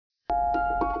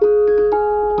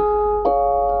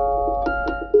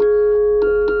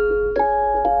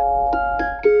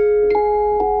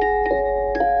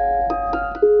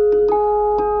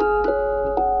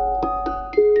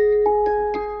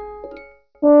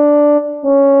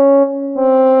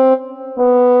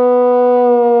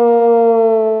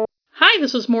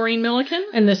this is Maureen Milliken.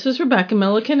 And this is Rebecca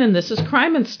Milliken, and this is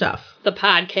Crime and Stuff. The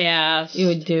podcast. You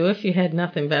would do if you had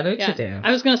nothing better to do.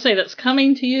 I was going to say that's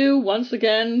coming to you once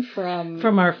again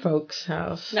from our folks'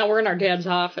 house. Now we're in our dad's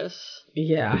office.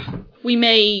 Yeah. We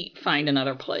may find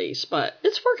another place, but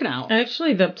it's working out.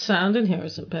 Actually, the sound in here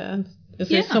isn't bad.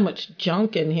 There's so much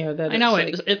junk in here that I know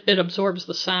it absorbs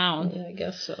the sound. Yeah, I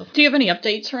guess so. Do you have any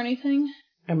updates or anything?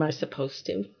 Am I supposed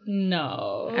to?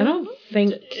 No. I don't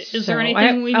think Is there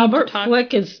anything we need Albert to talk?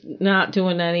 Flick is not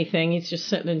doing anything. He's just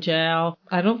sitting in jail.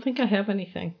 I don't think I have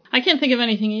anything. I can't think of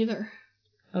anything either.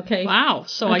 Okay. Wow.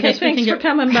 So okay, I guess thanks we can for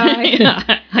coming by.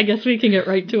 Yeah, I guess we can get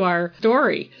right to our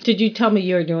story. Did you tell me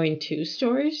you were doing 2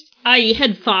 stories? I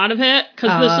had thought of it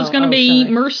because this is going to be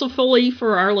mercifully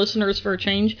for our listeners for a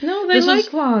change. No, they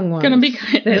like long ones. Going to be.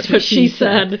 That's what she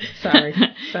said. Sorry.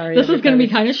 This is going to be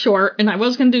kind of short, and I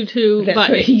was going to do 2. That's but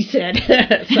what he said.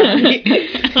 Sorry.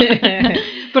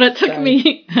 But it took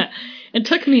me. It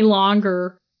took me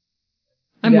longer.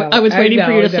 I was waiting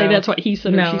for you to say that's what he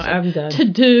said. No, or she said, I'm done. To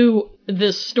do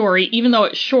this story, even though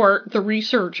it's short, the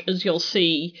research, as you'll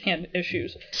see, had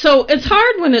issues. So it's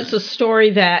hard when it's a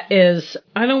story that is,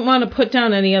 I don't want to put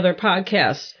down any other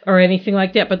podcasts or anything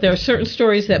like that, but there are certain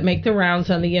stories that make the rounds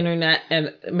on the internet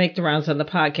and make the rounds on the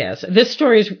podcast. This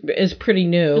story is pretty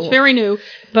new. It's very new.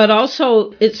 But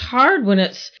also, it's hard when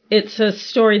it's a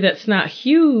story that's not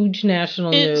huge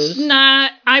national news. It's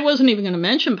not. I wasn't even going to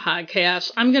mention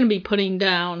podcasts. I'm going to be putting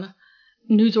down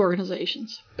news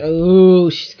organizations. Oh,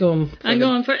 she's going for I'm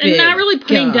going for, and not really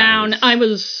putting down.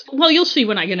 You'll see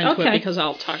when I get into it because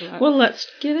I'll talk about it. Well, let's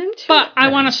get into it. But I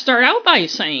want to start out by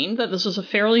saying that this is a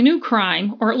fairly new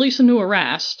crime, or at least a new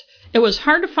arrest. It was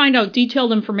hard to find out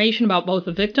detailed information about both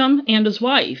the victim and his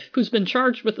wife, who's been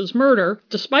charged with his murder,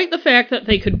 despite the fact that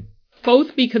they could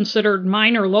both be considered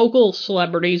minor local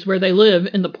celebrities where they live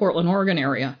in the Portland, Oregon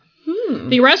area.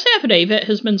 The arrest affidavit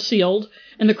has been sealed,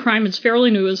 and the crime is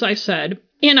fairly new, as I said.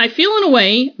 And I feel in a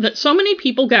way that so many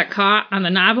people got caught on the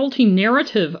novelty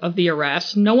narrative of the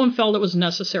arrest, no one felt it was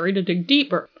necessary to dig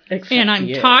deeper. And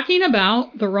I'm talking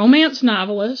about the romance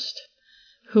novelist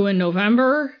who in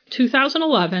November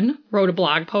 2011 wrote a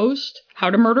blog post, How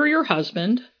to Murder Your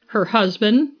Husband. Her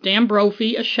husband, Dan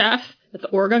Brophy, a chef at the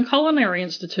Oregon Culinary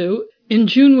Institute, in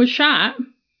June was shot.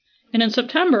 And in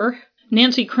September,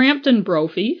 Nancy Crampton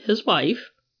Brophy, his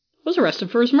wife, was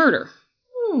arrested for his murder.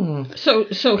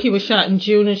 So he was shot in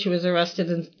June and she was arrested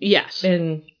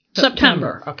in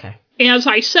September. Okay. As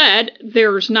I said,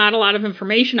 there's not a lot of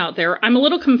information out there. I'm a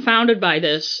little confounded by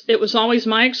this. It was always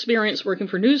my experience working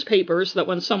for newspapers that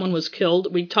when someone was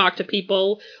killed, we'd talk to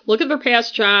people, look at their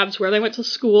past jobs, where they went to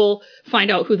school,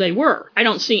 find out who they were. I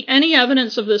don't see any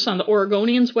evidence of this on the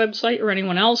Oregonian's website or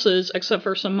anyone else's, except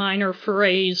for some minor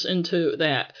forays into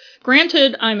that.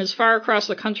 Granted, I'm as far across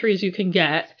the country as you can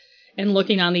get, and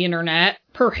looking on the internet.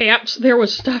 Perhaps there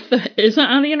was stuff that isn't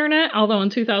on the internet, although in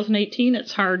 2018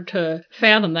 it's hard to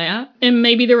fathom that. And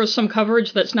maybe there was some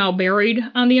coverage that's now buried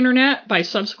on the internet by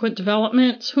subsequent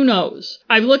developments. Who knows?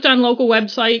 I've looked on local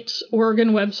websites,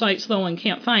 Oregon websites though, and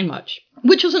can't find much.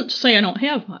 Which isn't to say I don't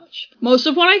have much. Most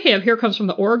of what I have here comes from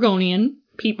the Oregonian,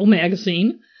 People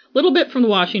magazine, a little bit from the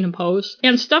Washington Post,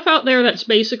 and stuff out there that's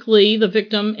basically the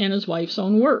victim and his wife's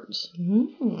own words.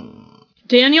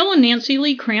 Daniel and Nancy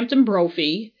Lee Crampton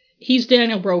Brophy. He's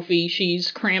Daniel Brophy,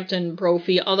 she's Crampton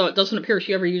Brophy, although it doesn't appear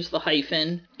she ever used the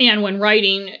hyphen. And when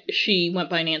writing, she went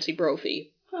by Nancy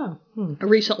Brophy.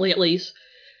 Recently, at least.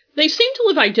 They seem to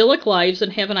live idyllic lives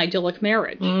and have an idyllic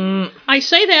marriage. I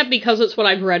say that because it's what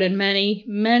I've read in many,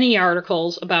 many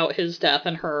articles about his death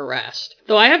and her arrest.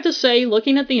 Though I have to say,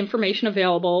 looking at the information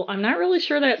available, I'm not really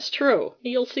sure that's true.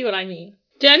 You'll see what I mean.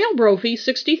 Daniel Brophy,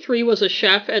 63, was a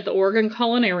chef at the Oregon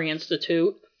Culinary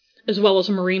Institute, as well as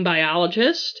a marine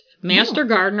biologist, master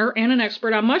gardener, and an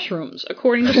expert on mushrooms,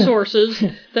 according to sources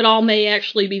that all may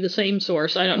actually be the same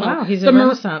source. I don't know. Wow, he's a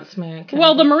Renaissance man.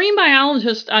 Well, the marine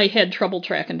biologist I had trouble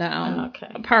tracking down.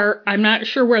 I'm not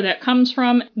sure where that comes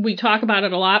from. We talk about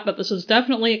it a lot, but this is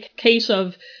definitely a case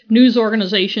of news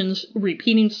organizations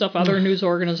repeating stuff other news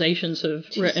organizations have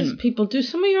written. People, do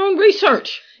some of your own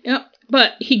research. Yep.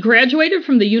 But he graduated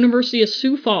from the University of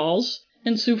Sioux Falls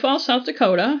in Sioux Falls, South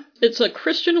Dakota. It's a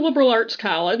Christian liberal arts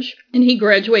college, and he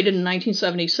graduated in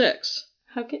 1976.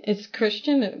 It's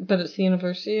Christian, but it's the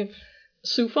University of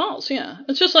Sioux Falls, yeah.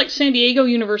 It's just like San Diego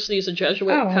University is a Jesuit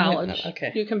college.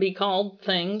 Okay. You can be called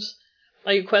things.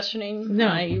 Are you questioning No.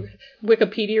 my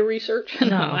Wikipedia research? No.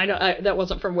 That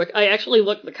wasn't from Wiki. I actually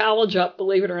looked the college up,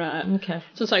 believe it or not. Okay.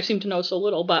 Since I seem to know so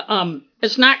little. But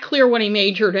it's not clear what he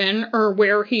majored in or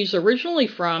where he's originally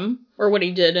from or what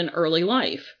he did in early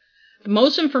life. The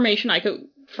most information I could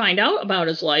find out about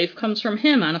his life comes from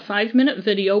him on a 5-minute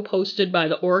video posted by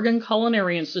the Oregon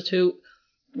Culinary Institute,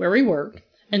 where he worked,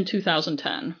 in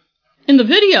 2010. In the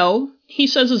video, he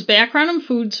says his background in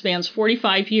food spans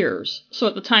 45 years. So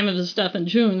at the time of his death in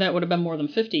June, that would have been more than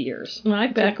 50 years. My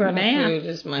background in food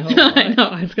is my whole life. I know,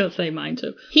 I was going to say mine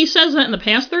too. He says that in the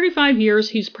past 35 years,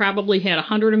 he's probably had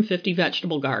 150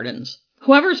 vegetable gardens.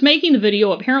 Whoever's making the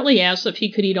video apparently asks if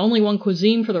he could eat only one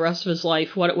cuisine for the rest of his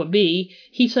life, what it would be.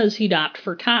 He says he'd opt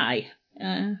for Thai.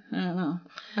 I don't know.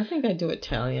 I think I'd do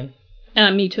Italian.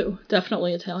 Me too.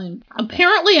 Definitely Italian.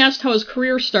 Apparently asked how his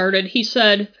career started, he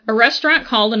said a restaurant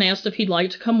called and asked if he'd like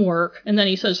to come work. And then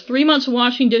he says 3 months of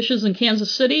washing dishes in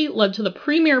Kansas City led to the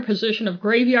premier position of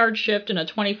graveyard shift in a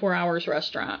 24 hours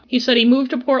restaurant. He said he moved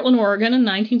to Portland, Oregon in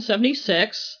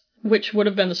 1976. Which would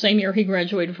have been the same year he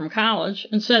graduated from college,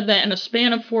 and said that in a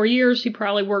span of 4 years, he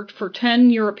probably worked for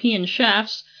 10 European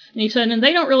chefs. And he said, and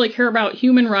they don't really care about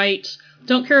human rights,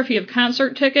 don't care if you have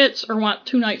concert tickets or want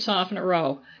 2 nights off in a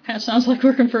row. Kind of sounds like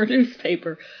working for a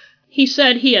newspaper. He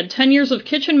said he had 10 years of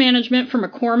kitchen management for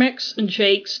McCormick's and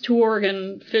Jake's, 2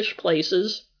 Oregon fish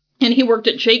places, and he worked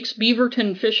at Jake's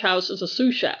Beaverton Fish House as a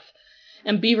sous chef.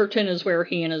 And Beaverton is where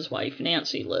he and his wife,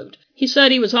 Nancy, lived. He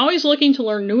said he was always looking to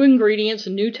learn new ingredients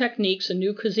and new techniques and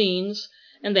new cuisines,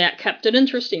 and that kept it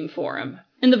interesting for him.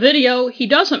 In the video, he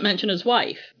doesn't mention his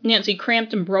wife, Nancy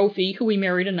Crampton Brophy, who he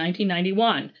married in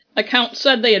 1991. Accounts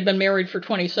said they had been married for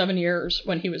 27 years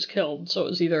when he was killed, so it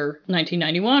was either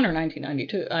 1991 or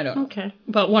 1992, I don't know. Okay.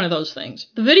 But one of those things.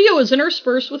 The video is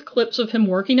interspersed with clips of him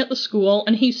working at the school,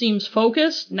 and he seems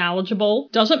focused, knowledgeable,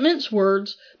 doesn't mince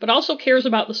words, but also cares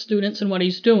about the students and what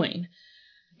he's doing.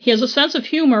 He has a sense of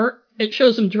humor. It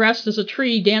shows him dressed as a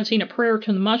tree dancing a prayer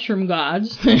to the mushroom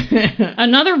gods.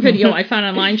 Another video I found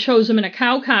online shows him in a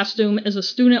cow costume as a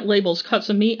student labels cuts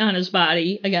of meat on his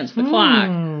body against the clock.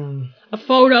 A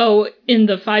photo in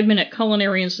the 5-minute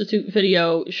Culinary Institute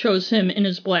video shows him in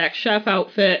his black chef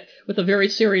outfit with a very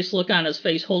serious look on his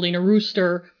face holding a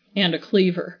rooster and a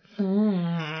cleaver.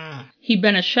 He'd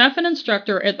been a chef and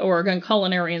instructor at the Oregon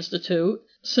Culinary Institute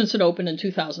since it opened in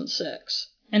 2006.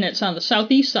 And it's on the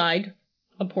southeast side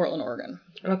of Portland, Oregon.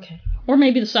 Okay. Or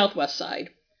maybe the southwest side.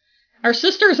 Our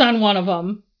sister's on one of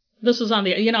them. This is on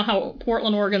the, you know how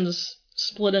Portland, Oregon's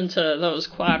split into those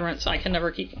quadrants. I can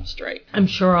never keep them straight. I'm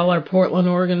sure all our Portland,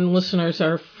 Oregon listeners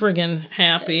are friggin'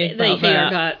 happy about that. They hate our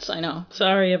guts, I know.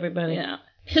 Sorry, everybody. Yeah.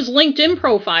 His LinkedIn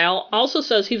profile also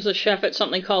says he was a chef at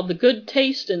something called the Good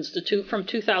Taste Institute from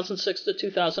 2006 to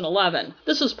 2011.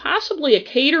 This is possibly a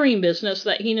catering business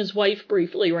that he and his wife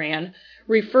briefly ran,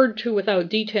 referred to without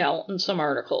detail in some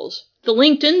articles. The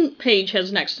LinkedIn page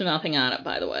has next to nothing on it,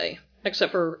 by the way,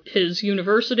 except for his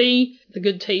university, the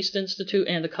Good Taste Institute,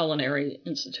 and the Culinary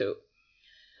Institute.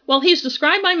 While he's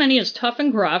described by many as tough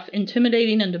and gruff,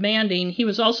 intimidating and demanding, he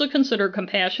was also considered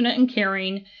compassionate and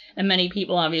caring, and many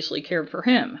people obviously cared for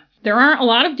him. There aren't a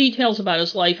lot of details about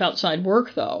his life outside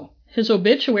work, though. His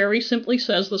obituary simply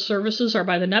says the services are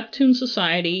by the Neptune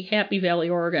Society, Happy Valley,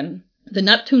 Oregon. The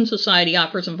Neptune Society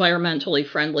offers environmentally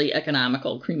friendly,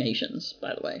 economical cremations,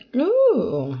 by the way.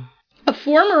 Ooh. A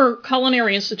former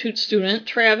Culinary Institute student,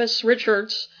 Travis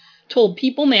Richards, told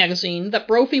People magazine that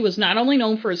Brophy was not only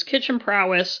known for his kitchen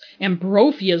prowess and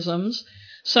Brophyisms,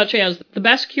 such as the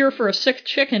best cure for a sick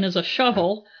chicken is a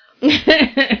shovel,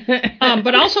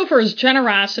 but also for his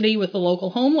generosity with the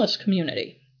local homeless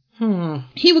community.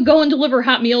 He would go and deliver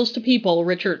hot meals to people,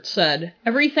 Richards said.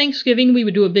 Every Thanksgiving we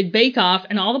would do a big bake-off,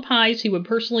 and all the pies he would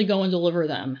personally go and deliver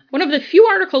them. One of the few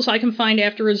articles I can find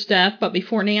after his death, but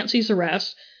before Nancy's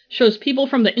arrest, shows people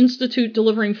from the Institute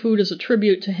delivering food as a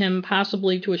tribute to him,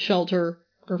 possibly to a shelter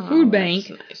or food bank.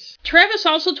 Nice. Travis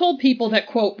also told people that,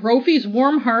 quote, Brophy's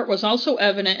warm heart was also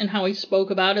evident in how he spoke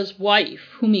about his wife,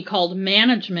 whom he called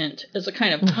management, as a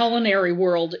kind of culinary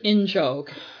world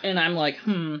in-joke. And I'm like,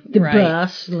 The right.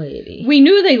 boss lady. We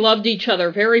knew they loved each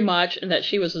other very much and that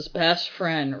she was his best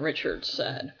friend, Richards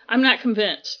said. I'm not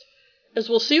convinced. As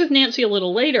we'll see with Nancy a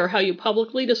little later, how you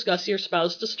publicly discuss your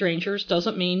spouse to strangers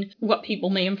doesn't mean what people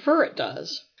may infer it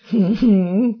does.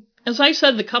 As I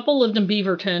said, the couple lived in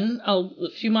Beaverton, a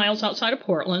few miles outside of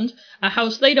Portland, a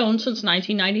house they'd owned since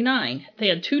 1999. They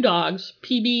had 2 dogs,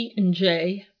 PB and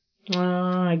J.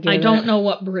 I don't know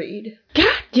what breed.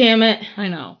 God damn it. I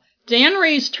know. Dan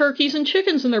raised turkeys and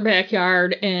chickens in their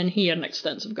backyard, and he had an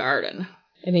extensive garden.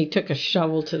 And he took a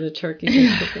shovel to the turkeys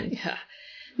and chickens. Yeah.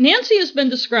 Nancy has been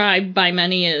described by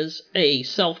many as a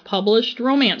self-published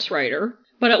romance writer,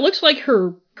 but it looks like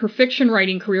her fiction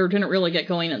writing career didn't really get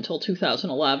going until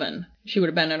 2011. She would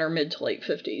have been in her mid to late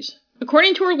 50s.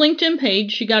 According to her LinkedIn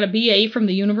page, she got a BA from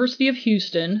the University of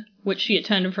Houston, which she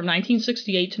attended from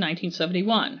 1968 to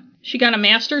 1971. She got a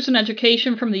master's in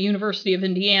education from the University of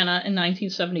Indiana in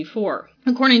 1974.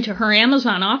 According to her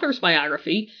Amazon author's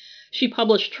biography, she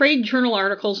published trade journal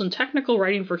articles and technical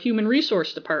writing for human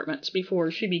resource departments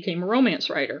before she became a romance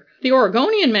writer. The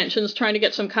Oregonian mentions trying to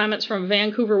get some comments from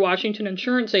Vancouver, Washington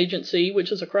Insurance Agency,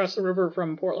 which is across the river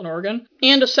from Portland, Oregon,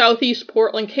 and a Southeast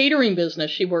Portland catering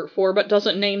business she worked for but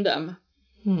doesn't name them.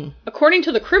 According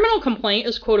to the criminal complaint,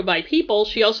 as quoted by People,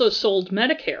 she also sold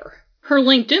Medicare. Her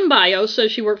LinkedIn bio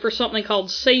says she worked for something called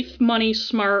Safe Money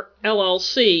Smart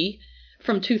LLC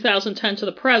from 2010 to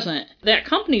the present. That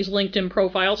company's LinkedIn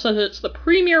profile says it's the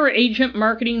premier agent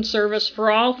marketing service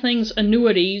for all things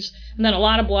annuities, and then a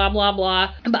lot of blah, blah,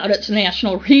 blah about its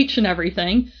national reach and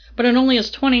everything. But it only has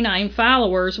 29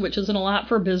 followers, which isn't a lot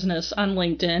for business on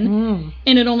LinkedIn.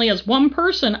 And it only has one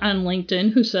person on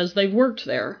LinkedIn who says they've worked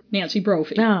there, Nancy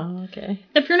Brophy. Oh, okay.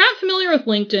 If you're not familiar with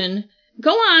LinkedIn,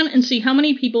 go on and see how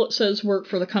many people it says work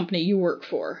for the company you work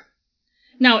for.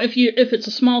 Now, if it's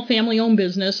a small family-owned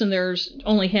business and there's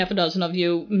only half a dozen of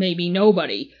you, maybe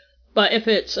nobody. But if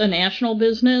it's a national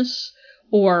business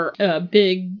or a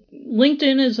big...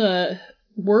 LinkedIn is a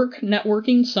work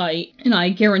networking site, and I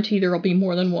guarantee there will be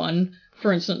more than one,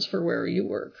 for instance, for where you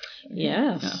work.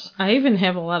 Yes. I even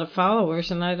have a lot of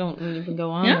followers, and I don't even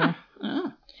go on there.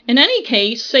 In any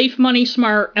case, Safe Money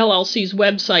Smart LLC's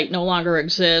website no longer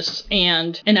exists,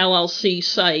 and an LLC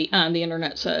site on the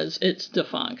internet says it's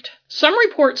defunct. Some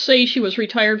reports say she was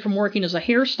retired from working as a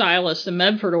hairstylist in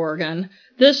Medford, Oregon.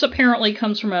 This apparently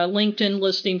comes from a LinkedIn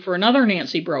listing for another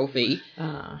Nancy Brophy,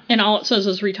 and all it says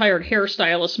is retired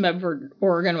hairstylist, Medford,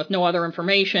 Oregon, with no other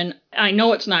information. I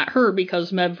know it's not her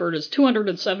because Medford is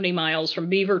 270 miles from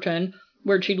Beaverton,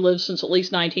 where she'd lived since at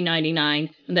least 1999,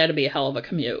 and that'd be a hell of a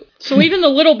commute. So even the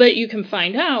little bit you can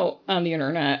find out on the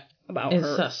internet about her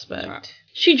is suspect.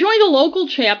 She joined the local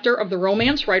chapter of the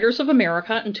Romance Writers of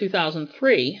America in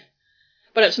 2003,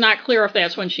 but it's not clear if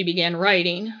that's when she began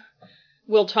writing.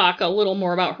 We'll talk a little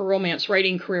more about her romance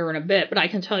writing career in a bit, but I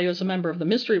can tell you as a member of the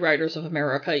Mystery Writers of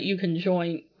America, you can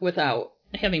join without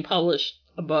having published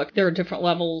a book. There are different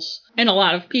levels, and a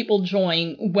lot of people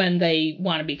join when they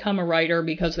want to become a writer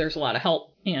because there's a lot of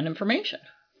help and information.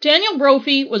 Daniel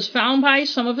Brophy was found by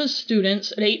some of his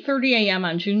students at 8:30 a.m.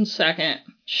 on June 2nd,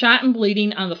 shot and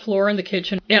bleeding on the floor in the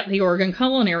kitchen at the Oregon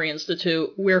Culinary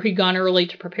Institute, where he'd gone early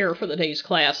to prepare for the day's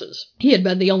classes. He had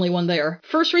been the only one there.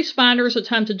 First responders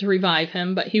attempted to revive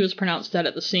him, but he was pronounced dead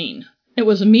at the scene. It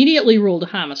was immediately ruled a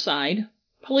homicide.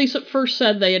 Police at first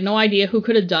said they had no idea who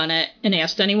could have done it and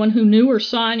asked anyone who knew or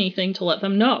saw anything to let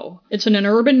them know. It's in an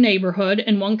urban neighborhood,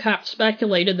 and one cop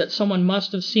speculated that someone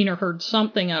must have seen or heard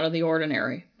something out of the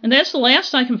ordinary. And that's the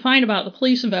last I can find about the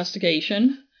police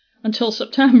investigation until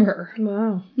September.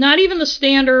 Wow. Not even the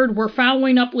standard, we're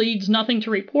following up leads, nothing to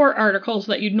report articles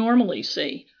that you'd normally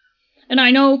see. And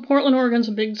I know Portland, Oregon's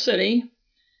a big city.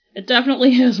 It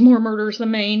definitely has more murders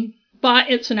than Maine, but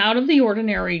it's an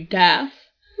out-of-the-ordinary death.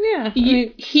 Yeah.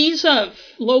 He's a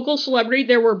local celebrity.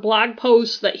 There were blog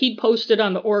posts that he'd posted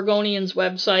on the Oregonian's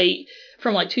website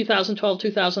from like 2012,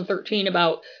 2013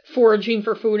 about foraging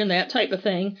for food and that type of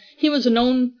thing. He was a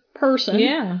known person.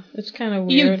 Yeah, it's kind of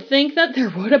weird. You'd think that there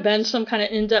would have been some kind of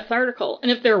in-depth article.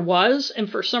 And if there was, and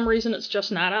for some reason it's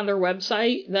just not on their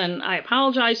website, then I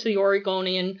apologize to the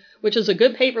Oregonian, which is a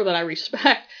good paper that I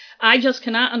respect. I just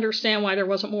cannot understand why there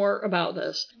wasn't more about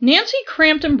this. Nancy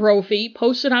Crampton Brophy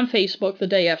posted on Facebook the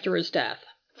day after his death.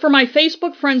 For my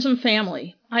Facebook friends and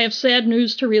family, I have sad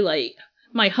news to relate.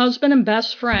 My husband and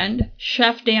best friend,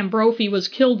 Chef Dan Brophy, was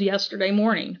killed yesterday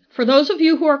morning. For those of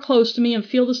you who are close to me and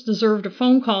feel this deserved a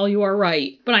phone call, you are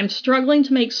right, but I'm struggling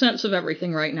to make sense of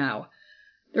everything right now.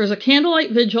 There's a candlelight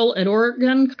vigil at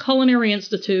Oregon Culinary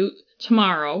Institute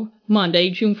tomorrow, Monday,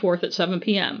 June 4th at 7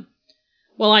 p.m.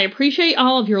 While I appreciate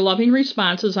all of your loving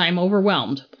responses, I am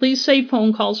overwhelmed. Please save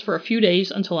phone calls for a few days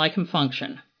until I can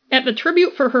function. At the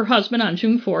tribute for her husband on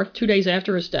June 4th, 2 days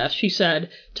after his death, she said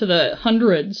to the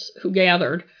hundreds who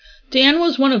gathered, Dan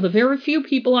was one of the very few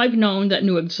people I've known that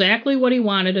knew exactly what he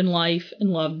wanted in life and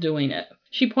loved doing it.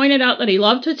 She pointed out that he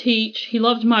loved to teach, he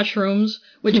loved mushrooms,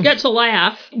 which gets a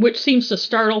laugh, which seems to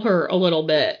startle her a little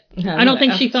bit. I don't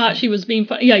think she thought she was being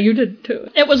funny. Yeah, you did too.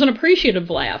 It was an appreciative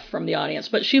laugh from the audience,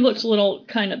 but she looks a little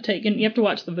kind of taken. You have to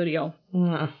watch the video,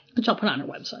 which I'll put on her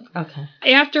website. Okay.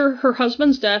 After her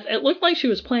husband's death, it looked like she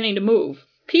was planning to move.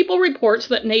 People reports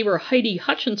that neighbor Heidi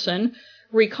Hutchinson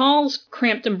recalls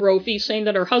Crampton Brophy saying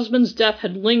that her husband's death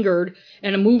had lingered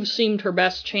and a move seemed her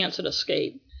best chance at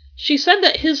escape. She said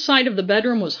that his side of the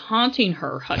bedroom was haunting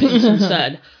her, Hutchinson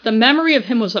said. The memory of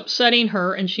him was upsetting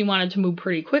her, and she wanted to move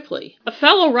pretty quickly. A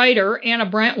fellow writer, Anna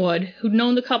Brentwood, who'd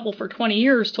known the couple for 20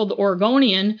 years, told the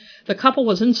Oregonian the couple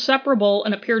was inseparable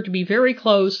and appeared to be very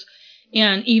close,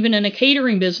 and even in a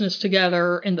catering business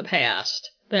together in the past.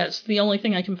 That's the only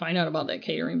thing I can find out about that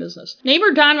catering business.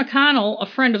 Neighbor Don McConnell, a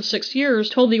friend of 6 years,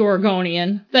 told the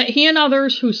Oregonian that he and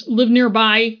others who lived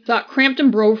nearby thought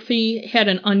Crampton Brophy had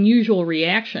an unusual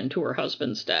reaction to her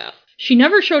husband's death. She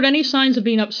never showed any signs of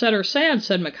being upset or sad,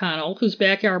 said McConnell, whose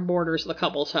backyard borders the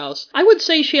couple's house. I would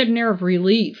say she had an air of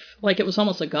relief, like it was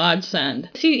almost a godsend.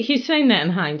 See, he's saying that in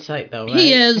hindsight, though, right?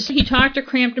 He is. He talked to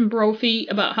Crampton Brophy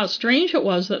about how strange it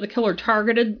was that the killer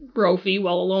targeted Brophy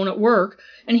while alone at work,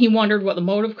 and he wondered what the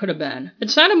motive could have been.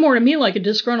 It sounded more to me like a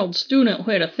disgruntled student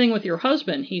who had a thing with your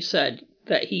husband, he said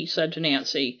to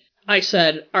Nancy. I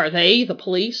said, are they, the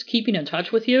police, keeping in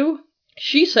touch with you?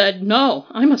 She said, no,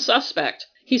 I'm a suspect.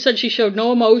 He said she showed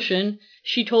no emotion.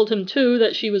 She told him, too,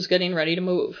 that she was getting ready to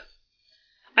move.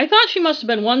 I thought she must have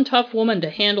been one tough woman to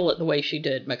handle it the way she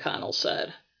did, McConnell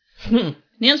said.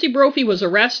 Nancy Brophy was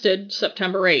arrested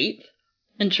September 8th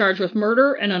and charged with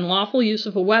murder and unlawful use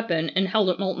of a weapon and held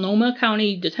at Multnomah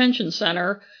County Detention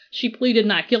Center. She pleaded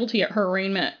not guilty at her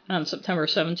arraignment on September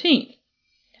 17th.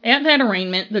 At that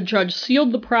arraignment, the judge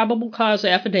sealed the probable cause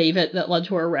affidavit that led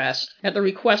to her arrest at the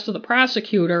request of the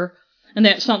prosecutor, and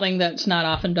that's something that's not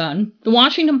often done. The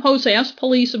Washington Post asked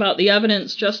police about the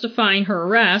evidence justifying her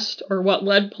arrest, or what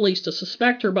led police to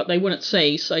suspect her, but they wouldn't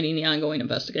say, citing the ongoing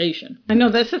investigation. I know,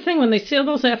 that's the thing, when they seal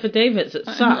those affidavits, it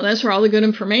sucks. That's where all the good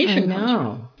information comes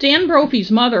from. Dan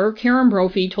Brophy's mother, Karen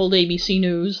Brophy, told ABC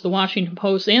News, the Washington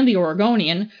Post, and the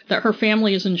Oregonian that her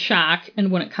family is in shock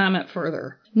and wouldn't comment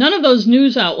further. None of those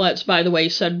news outlets, by the way,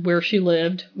 said where she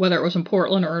lived, whether it was in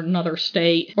Portland or another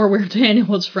state, or where Daniel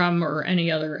was from, or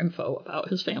any other info about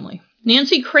his family.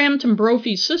 Nancy Crampton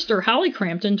Brophy's sister, Holly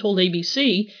Crampton, told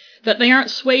ABC that they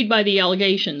aren't swayed by the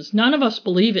allegations. None of us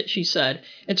believe it, she said.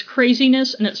 It's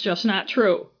craziness, and it's just not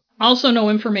true. Also, no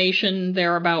information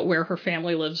there about where her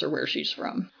family lives or where she's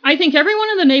from. I think everyone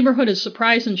in the neighborhood is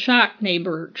surprised and shocked,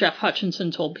 neighbor Jeff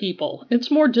Hutchinson told People. It's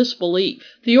more disbelief.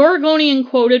 The Oregonian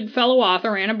quoted fellow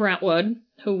author Anna Brentwood,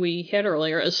 who we had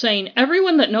earlier, as saying,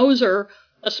 everyone that knows her,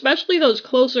 especially those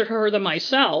closer to her than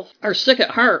myself, are sick at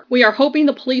heart. We are hoping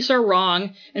the police are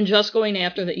wrong and just going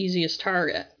after the easiest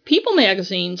target. People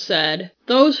magazine said,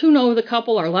 those who know the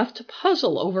couple are left to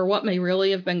puzzle over what may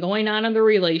really have been going on in their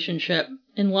relationship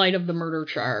in light of the murder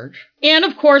charge. And,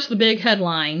 of course, the big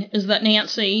headline is that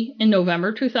Nancy, in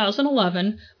November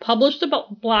 2011, published a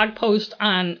blog post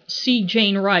on See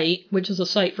Jane Write, which is a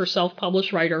site for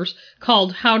self-published writers,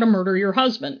 called How to Murder Your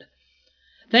Husband.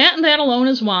 That and that alone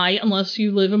is why, unless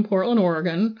you live in Portland,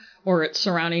 Oregon, or its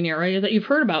surrounding area, that you've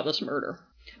heard about this murder.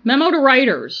 Memo to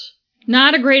writers.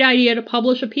 Not a great idea to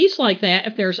publish a piece like that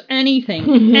if there's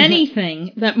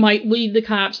anything that might lead the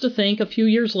cops to think a few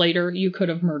years later you could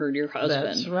have murdered your husband.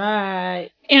 That's right.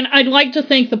 And I'd like to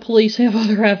think the police have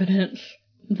other evidence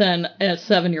than a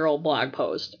 7-year-old blog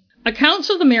post. Accounts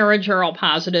of the marriage are all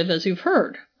positive, as you've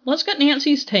heard. Let's get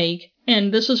Nancy's take,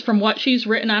 and this is from what she's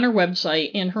written on her website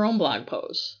in her own blog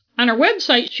posts. On her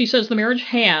website, she says the marriage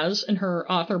has, in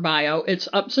her author bio, its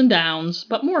ups and downs,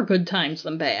 but more good times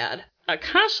than bad. A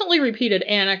constantly repeated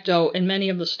anecdote in many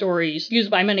of the stories used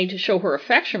by many to show her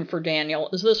affection for Daniel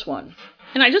is this one.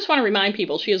 And I just want to remind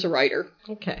people she is a writer.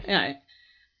 Okay. Yeah.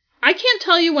 I can't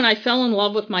tell you when I fell in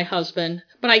love with my husband,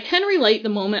 but I can relate the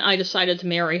moment I decided to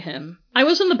marry him. I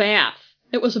was in the bath.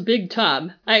 It was a big tub.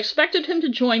 I expected him to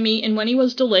join me, and when he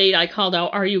was delayed, I called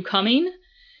out, "Are you coming?"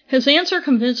 His answer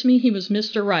convinced me he was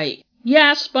Mr. Right.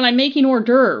 "Yes, but I'm making hors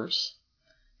d'oeuvres."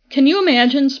 Can you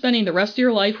imagine spending the rest of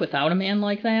your life without a man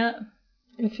like that?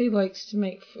 If he likes to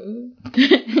make food.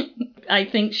 I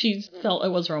think she felt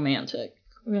it was romantic.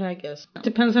 Yeah, I guess.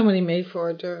 Depends on what he made for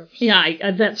hors d'oeuvres.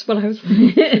 Yeah, that's what I was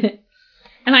thinking.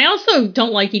 And I also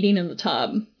don't like eating in the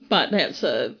tub, but that's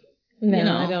a...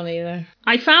 No, I don't either.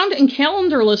 I found in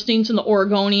calendar listings in the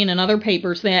Oregonian and other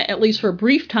papers that, at least for a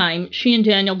brief time, she and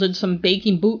Daniel did some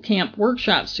baking boot camp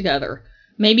workshops together.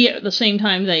 Maybe at the same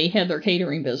time they had their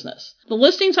catering business. The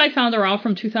listings I found are all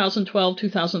from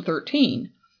 2012-2013.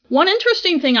 One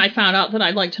interesting thing I found out that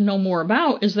I'd like to know more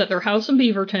about is that their house in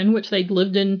Beaverton, which they'd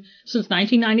lived in since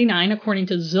 1999 according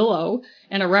to Zillow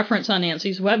and a reference on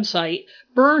Nancy's website,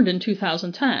 burned in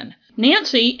 2010.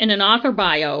 Nancy, in an author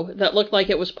bio that looked like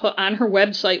it was put on her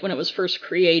website when it was first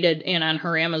created and on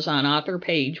her Amazon author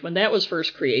page when that was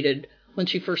first created, when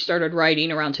she first started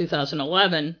writing around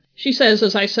 2011. She says,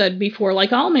 as I said before,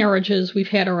 like all marriages, we've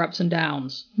had our ups and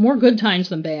downs. More good times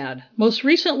than bad. Most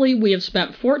recently, we have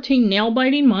spent 14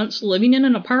 nail-biting months living in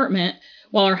an apartment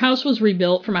while our house was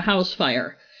rebuilt from a house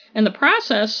fire. In the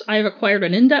process, I have acquired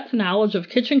an in-depth knowledge of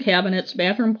kitchen cabinets,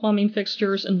 bathroom plumbing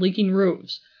fixtures, and leaking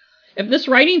roofs. If this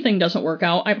writing thing doesn't work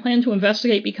out, I plan to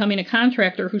investigate becoming a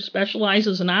contractor who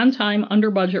specializes in on-time,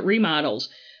 under-budget remodels.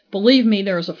 Believe me,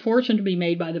 there is a fortune to be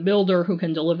made by the builder who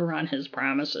can deliver on his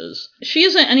promises. She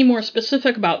isn't any more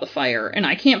specific about the fire, and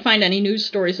I can't find any news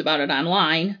stories about it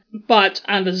online, but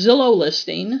on the Zillow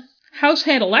listing, house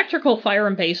had electrical fire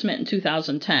in basement in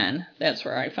 2010. That's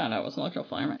where I found out it was an electrical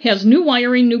fire. Has new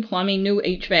wiring, new plumbing, new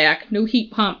HVAC, new heat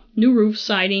pump, new roof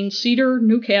siding, cedar,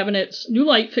 new cabinets, new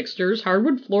light fixtures,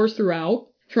 hardwood floors throughout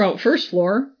first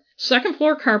floor, second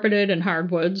floor carpeted and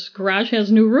hardwoods, garage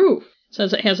has new roof.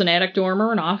 Says it has an attic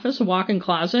dormer, an office, a walk-in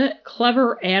closet,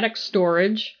 clever attic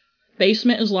storage.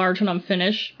 Basement is large and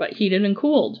unfinished, but heated and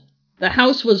cooled. The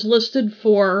house was listed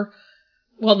for,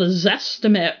 well, the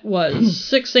Zestimate was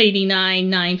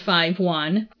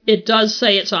 $689,951. It does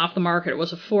say it's off the market. It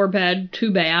was a 4-bed,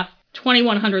 2-bath,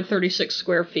 2,136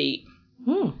 square feet.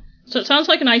 So it sounds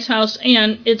like a nice house,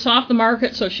 and it's off the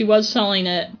market, so she was selling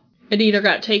it. It either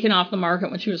got taken off the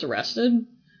market when she was arrested,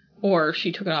 or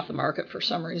she took it off the market for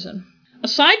some reason.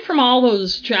 Aside from all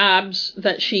those jobs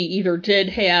that she either did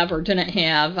have or didn't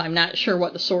have, I'm not sure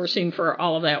what the sourcing for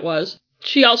all of that was,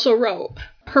 she also wrote.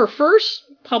 Her first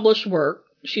published work,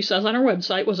 she says on her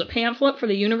website, was a pamphlet for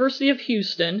the University of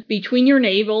Houston, Between Your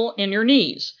Navel and Your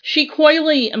Knees. She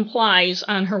coyly implies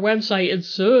on her website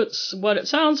it's what it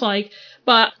sounds like,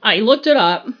 but I looked it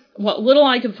up. What little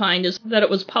I could find is that it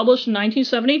was published in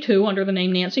 1972 under the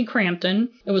name Nancy Crampton.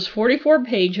 It was 44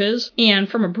 pages, and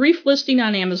from a brief listing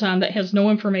on Amazon that has no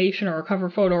information or a cover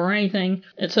photo or anything,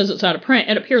 it says it's out of print.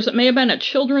 It appears it may have been a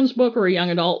children's book or a young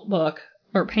adult book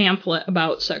or pamphlet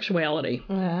about sexuality.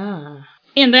 Ah.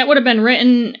 And that would have been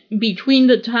written between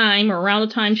the time, or around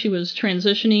the time she was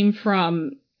transitioning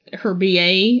from her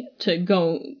BA to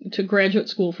go to graduate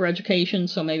school for education,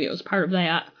 so maybe it was part of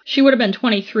that. She would have been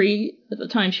 23 at the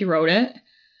time she wrote it.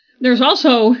 There's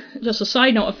also, just a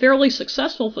side note, a fairly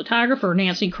successful photographer,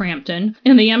 Nancy Crampton,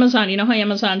 in the Amazon. You know how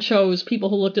Amazon shows people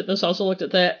who looked at this also looked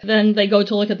at that? Then they go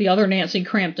to look at the other Nancy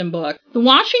Crampton book. The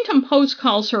Washington Post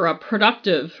calls her a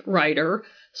productive writer.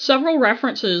 Several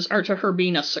references are to her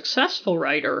being a successful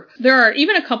writer. There are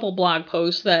even a couple blog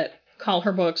posts that call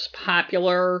her books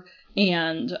popular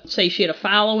and say she had a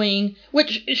following,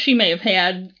 which she may have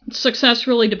had. Success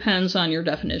really depends on your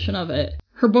definition of it.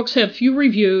 Her books have few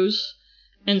reviews,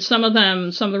 and some of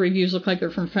the reviews look like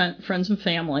they're from friends and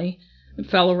family and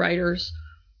fellow writers.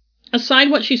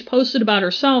 Aside what she's posted about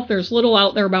herself, there's little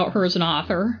out there about her as an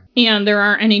author, and there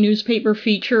aren't any newspaper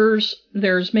features.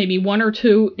 There's maybe 1 or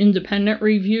 2 independent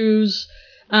reviews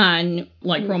on,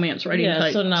 like, romance writing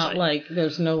type. Yeah, so not like,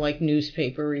 there's no, like,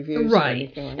 newspaper reviews. Right. Or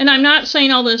anything like and that. I'm not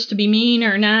saying all this to be mean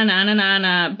or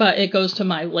nah, but it goes to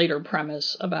my later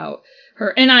premise about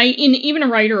her. And even a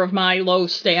writer of my low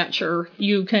stature,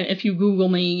 you can, if you Google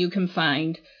me, you can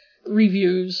find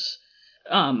reviews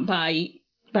by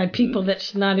people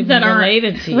that's not even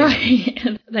related to you.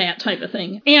 Right, that type of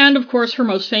thing. And, of course, her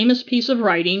most famous piece of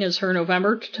writing is her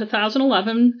November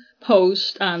 2011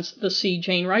 post on the C.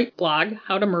 Jane Wright blog,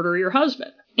 How to Murder Your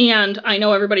Husband. And I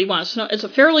know everybody wants to know. It's a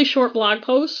fairly short blog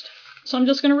post, so I'm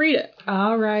just going to read it.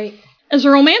 All right. As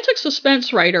a romantic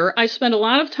suspense writer, I spend a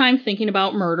lot of time thinking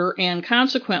about murder and,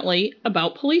 consequently,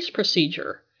 about police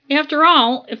procedure. After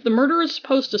all, if the murder is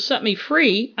supposed to set me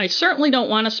free, I certainly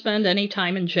don't want to spend any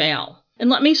time in jail.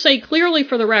 And let me say clearly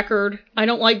for the record, I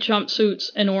don't like jumpsuits,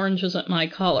 and orange isn't my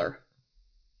color.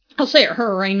 I'll say at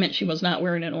her arraignment she was not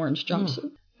wearing an orange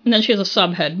jumpsuit. And then she has a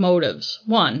subhead, motives.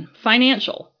 1,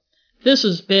 financial. This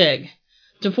is big.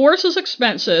 Divorce is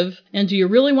expensive, and do you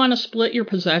really want to split your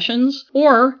possessions?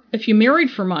 Or, if you married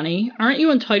for money, aren't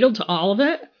you entitled to all of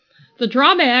it? The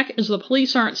drawback is the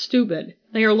police aren't stupid.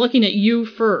 They are looking at you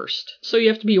first, so you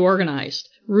have to be organized,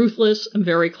 ruthless, and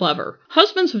very clever.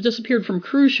 Husbands have disappeared from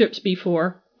cruise ships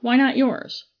before. Why not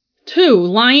yours? 2,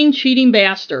 lying, cheating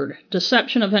bastard.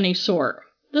 Deception of any sort.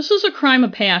 This is a crime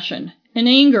of passion. In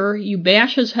anger, you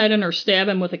bash his head in or stab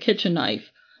him with a kitchen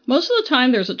knife. Most of the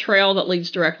time, there's a trail that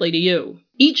leads directly to you.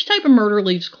 Each type of murder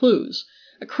leaves clues.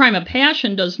 A crime of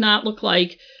passion does not look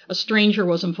like a stranger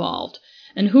was involved.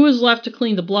 And who is left to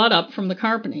clean the blood up from the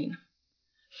carpeting?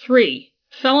 3,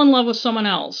 fell in love with someone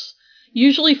else.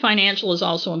 Usually financial is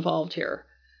also involved here.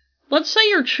 Let's say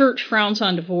your church frowns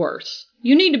on divorce.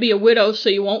 You need to be a widow so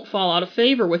you won't fall out of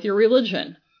favor with your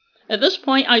religion. At this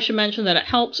point, I should mention that it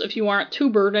helps if you aren't too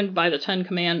burdened by the 10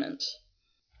 Commandments.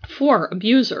 4.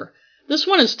 Abuser. This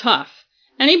one is tough.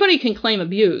 Anybody can claim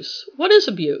abuse. What is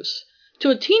abuse? To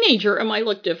a teenager, it might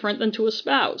look different than to a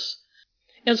spouse.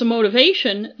 As a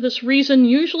motivation, this reason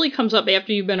usually comes up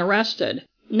after you've been arrested.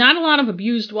 Not a lot of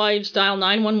abused wives dial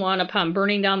 911 upon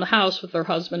burning down the house with their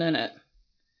husband in it.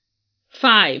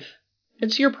 5.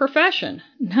 It's your profession.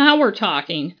 Now we're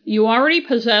talking. You already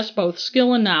possess both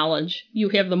skill and knowledge. You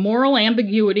have the moral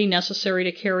ambiguity necessary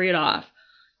to carry it off.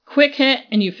 Quick hit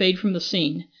and you fade from the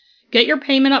scene. Get your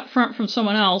payment up front from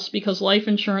someone else because life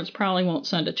insurance probably won't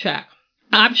send a check.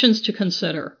 Options to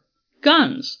consider.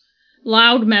 Guns.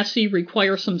 Loud, messy,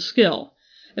 require some skill.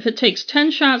 If it takes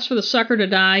 10 shots for the sucker to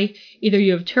die, either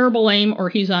you have terrible aim or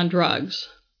he's on drugs.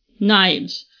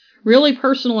 Knives. Really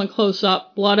personal and close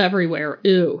up, blood everywhere.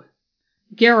 Ew.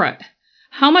 Garrote.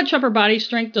 How much upper body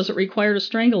strength does it require to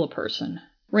strangle a person?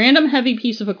 Random heavy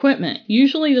piece of equipment.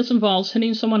 Usually this involves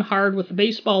hitting someone hard with the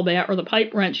baseball bat or the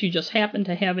pipe wrench you just happen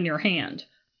to have in your hand.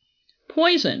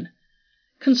 Poison.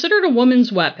 Considered a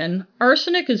woman's weapon,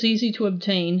 arsenic is easy to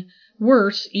obtain,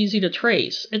 worse, easy to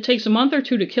trace. It takes a month or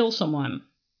 2 to kill someone.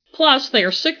 Plus, they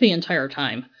are sick the entire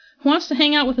time. Who wants to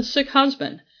hang out with a sick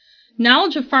husband?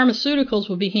 Knowledge of pharmaceuticals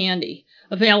would be handy.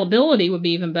 Availability would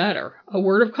be even better. A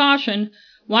word of caution,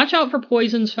 watch out for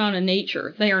poisons found in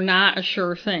nature. They are not a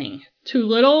sure thing. Too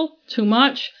little, too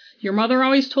much. Your mother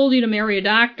always told you to marry a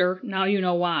doctor. Now you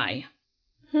know why.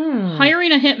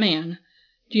 Hiring a hitman.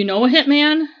 Do you know a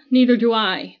hitman? Neither do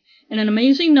I. And an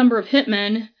amazing number of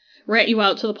hitmen rat you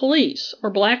out to the police or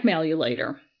blackmail you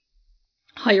later.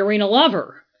 Hiring a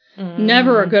lover.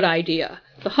 Never a good idea.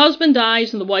 The husband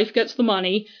dies and the wife gets the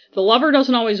money. The lover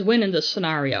doesn't always win in this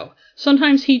scenario.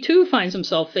 Sometimes he too finds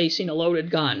himself facing a loaded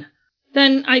gun.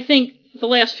 Then I think the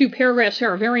last few paragraphs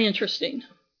here are very interesting.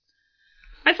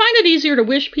 I find it easier to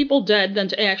wish people dead than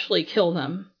to actually kill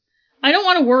them. I don't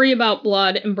want to worry about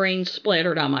blood and brains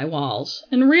splattered on my walls.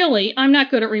 And really, I'm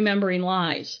not good at remembering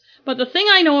lies. But the thing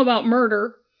I know about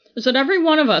murder is that every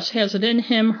one of us has it in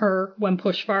him, her, when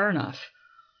pushed far enough.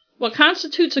 What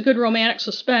constitutes a good romantic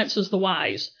suspense is the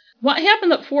whys. What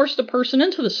happened that forced a person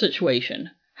into this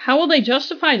situation? How will they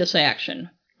justify this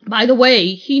action? By the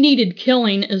way, he needed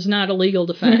killing is not a legal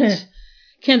defense.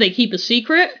 Can they keep a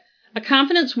secret? A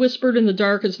confidence whispered in the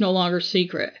dark is no longer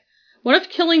secret. What if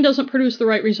killing doesn't produce the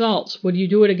right results? Would you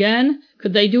do it again?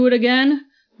 Could they do it again?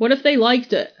 What if they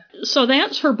liked it? So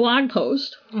that's her blog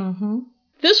post.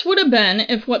 This would have been,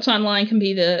 if what's online can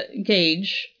be the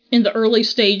gauge, in the early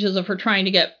stages of her trying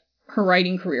to get her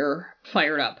writing career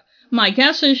fired up. My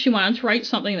guess is she wanted to write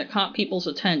something that caught people's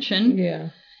attention. Yeah.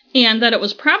 And that it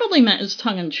was probably meant as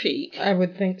tongue-in-cheek. I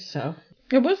would think so.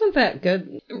 It wasn't that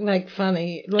good, like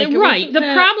funny. Right. The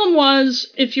problem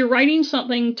was, if you're writing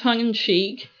something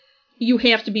tongue-in-cheek, you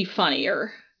have to be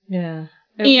funnier. Yeah.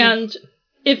 And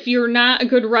if you're not a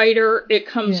good writer, it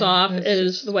comes off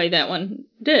as the way that one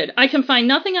did. I can find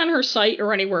nothing on her site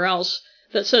or anywhere else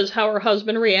that says how her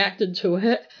husband reacted to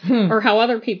it or how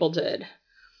other people did.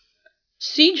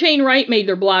 C. Jane Wright made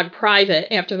their blog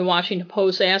private after the Washington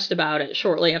Post asked about it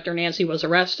shortly after Nancy was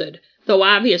arrested, though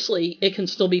obviously it can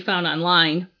still be found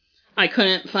online. I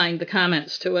couldn't find the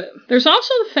comments to it. There's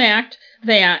also the fact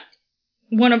that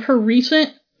one of her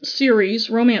recent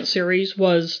romance series,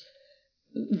 was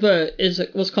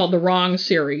called The Wrong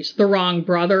series. The Wrong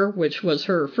Brother, which was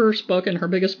her first book and her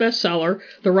biggest bestseller.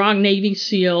 The Wrong Navy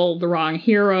SEAL, The Wrong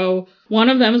Hero. One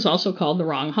of them is also called The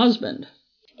Wrong Husband.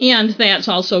 And that's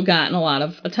also gotten a lot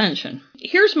of attention.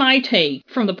 Here's my take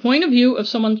from the point of view of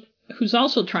someone who's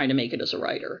also trying to make it as a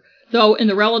writer, though in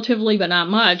the relatively, but not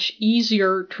much,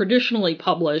 easier traditionally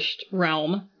published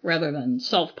realm rather than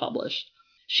self-published.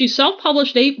 She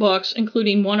self-published 8 books,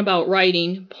 including one about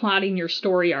writing, plotting your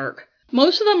story arc.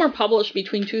 Most of them were published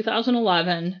between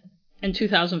 2011 and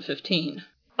 2015.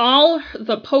 All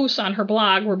the posts on her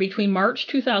blog were between March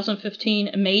 2015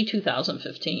 and May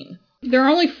 2015. There are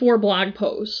only 4 blog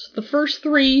posts. The first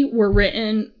 3 were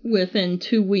written within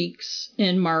 2 weeks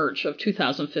in March of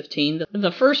 2015.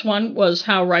 The first one was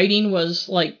how writing was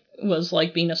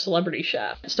like being a celebrity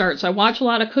chef. It starts, I watch a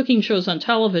lot of cooking shows on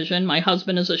television. My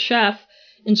husband is a chef,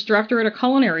 instructor at a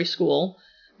culinary school,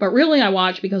 but really I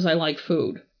watch because I like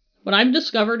food. What I've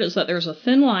discovered is that there's a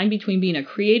thin line between being a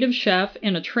creative chef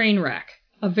and a train wreck.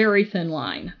 A very thin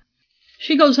line.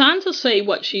 She goes on to say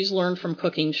what she's learned from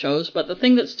cooking shows, but the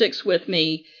thing that sticks with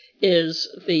me is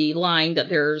the line that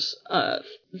there's a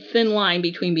thin line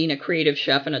between being a creative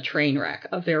chef and a train wreck.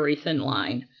 A very thin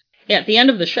line. At the end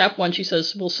of the chef one, she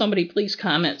says, will somebody please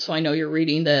comment so I know you're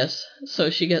reading this? So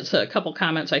she gets a couple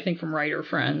comments, I think, from writer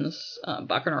friends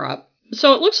bucking her up.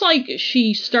 So it looks like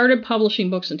she started publishing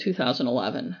books in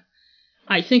 2011.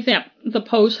 I think that the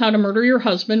post, How to Murder Your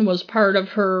Husband, was part of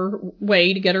her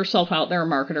way to get herself out there and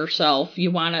market herself.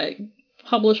 You want to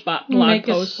publish blog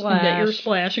posts and get your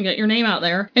splash and get your name out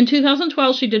there. In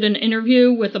 2012, she did an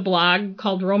interview with a blog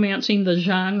called Romancing the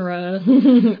Genre.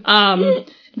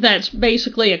 That's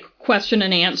basically a question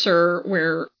and answer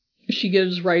where she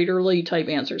gives writerly type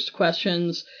answers to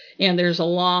questions, and there's a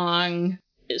long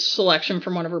selection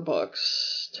from one of her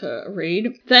books to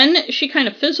read. Then she kind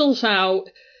of fizzles out.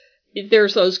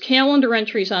 There's those calendar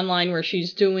entries online where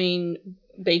she's doing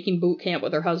baking boot camp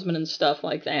with her husband and stuff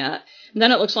like that. And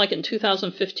then it looks like in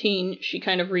 2015, she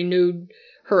kind of renewed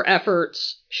her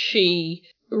efforts. She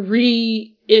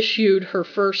reissued her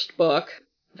first book,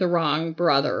 The Wrong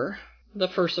Brother, the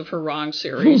first of her Wrong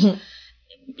series.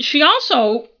 She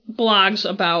also blogs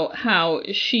about how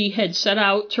she had set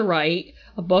out to write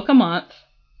a book a month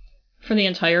for the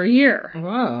entire year.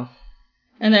 Wow.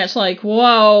 And that's like,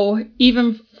 whoa,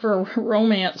 even for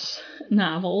romance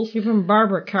novels. Even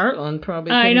Barbara Cartland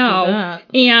probably I couldn't know. do that.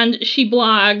 And she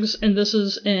blogs, and this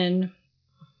is in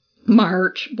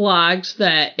March, blogs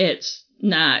that it's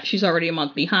not, she's already a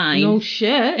month behind. No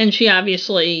shit. And she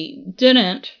obviously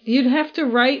didn't. You'd have to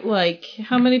write, like,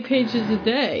 how many pages a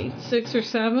day? 6 or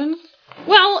 7?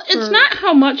 Well, it's not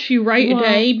how much you write a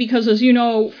day, because as you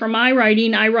know, from my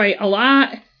writing, I write a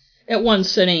lot at one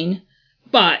sitting,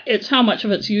 but it's how much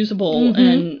of it's usable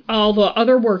and all the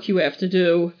other work you have to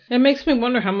do. It makes me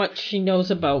wonder how much she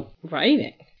knows about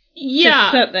writing.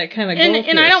 Yeah. To set that kind of goal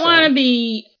and I don't want to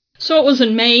be... So it was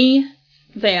in May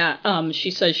that she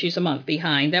says she's a month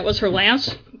behind. That was her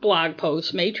last blog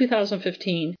post, May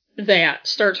 2015, that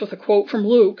starts with a quote from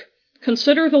Luke.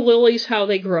 Consider the lilies how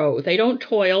they grow. They don't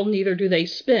toil, neither do they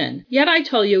spin. Yet I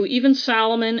tell you, even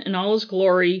Solomon in all his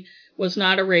glory was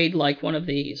not arrayed like one of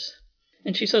these.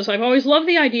 And she says, I've always loved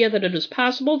the idea that it is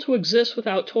possible to exist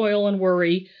without toil and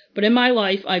worry, but in my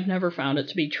life I've never found it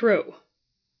to be true.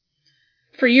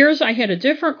 For years I had a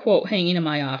different quote hanging in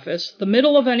my office, the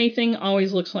middle of anything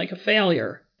always looks like a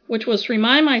failure, which was to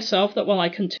remind myself that while I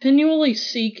continually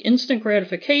seek instant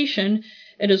gratification,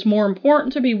 it is more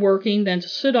important to be working than to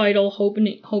sit idle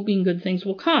hoping good things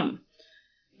will come.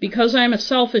 Because I am a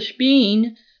selfish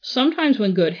being, sometimes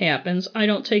when good happens, I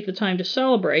don't take the time to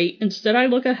celebrate. Instead, I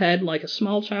look ahead like a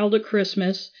small child at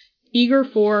Christmas, eager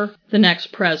for the next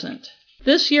present.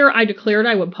 This year, I declared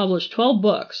I would publish 12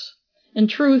 books. In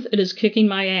truth, it is kicking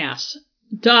my ass.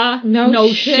 Duh,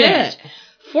 no shit.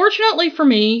 Fortunately for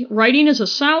me, writing is a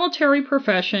solitary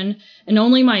profession, and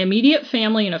only my immediate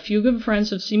family and a few good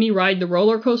friends have seen me ride the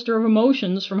roller coaster of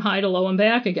emotions from high to low and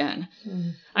back again.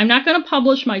 I'm not going to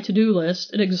publish my to-do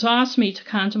list. It exhausts me to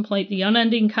contemplate the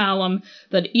unending column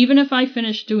that even if I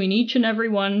finished doing each and every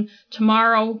one,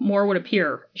 tomorrow more would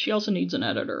appear. She also needs an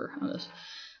editor on this.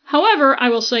 However, I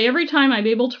will say every time I'm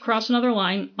able to cross another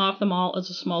line off them all is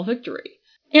a small victory.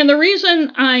 And the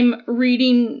reason I'm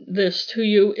reading this to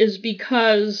you is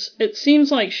because it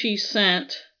seems like she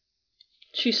set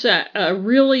a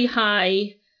really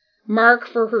high mark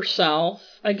for herself,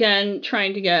 again,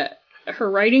 trying to get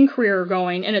her writing career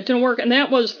going, and it didn't work. And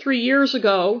that was 3 years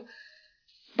ago,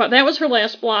 but that was her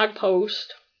last blog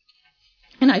post.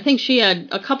 And I think she had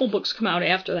a couple books come out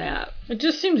after that. It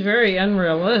just seems very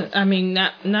unreal. I mean,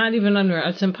 not even unreal.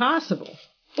 It's impossible.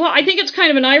 Well, I think it's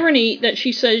kind of an irony that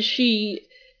she says she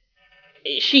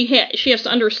has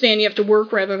to understand you have to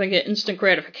work rather than get instant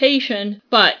gratification,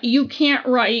 but you can't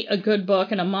write a good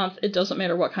book in a month. It doesn't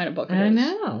matter what kind of book it is. I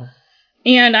know.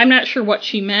 And I'm not sure what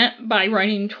she meant by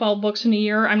writing 12 books in a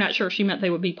year. I'm not sure if she meant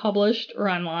they would be published or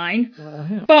online.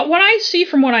 Yeah. But what I see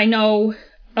from what I know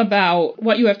about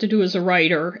what you have to do as a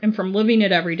writer and from living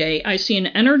it every day, I see an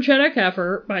energetic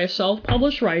effort by a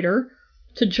self-published writer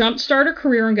to jumpstart a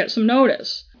career and get some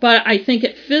notice. But I think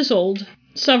it fizzled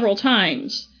several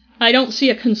times. I don't see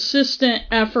a consistent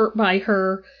effort by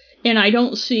her, and I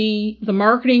don't see the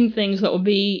marketing things that would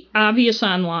be obvious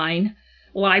online,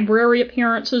 library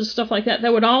appearances, stuff like that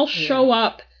would all show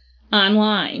up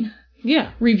online.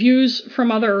 Yeah. Reviews from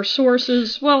other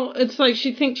sources. Well, it's like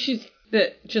she thinks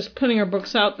that just putting her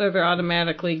books out there, they're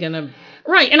automatically going to...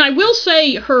 Right, and I will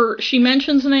say she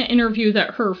mentions in that interview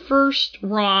that her first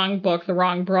Wrong book, The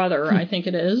Wrong Brother, I think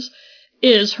it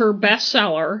is her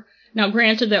bestseller. Now,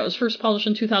 granted, that was first published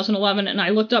in 2011, and I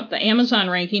looked up the Amazon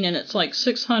ranking, and it's like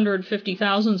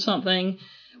 650,000 something,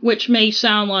 which may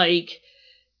sound like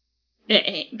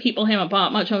people haven't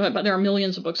bought much of it, but there are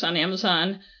millions of books on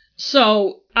Amazon.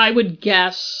 So I would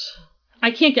guess,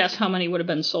 I can't guess how many would have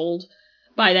been sold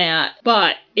by that,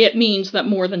 but it means that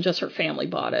more than just her family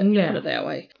bought it, put it that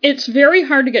way. It's very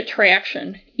hard to get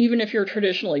traction, even if you're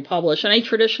traditionally published. And a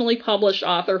traditionally published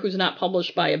author who's not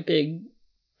published by a big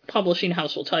publishing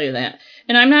house will tell you that.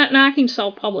 And I'm not knocking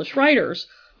self-published writers,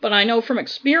 but I know from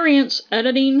experience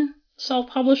editing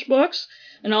self-published books,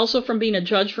 and also from being a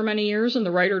judge for many years in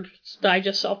the Writer's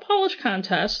Digest self-published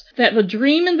contest, that the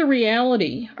dream and the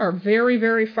reality are very,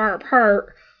 very far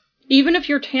apart. Even if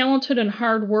you're talented and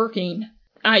hardworking,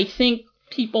 I think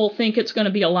people think it's going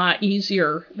to be a lot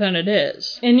easier than it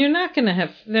is. And you're not going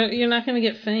to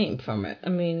get fame from it. I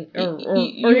mean, or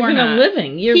even a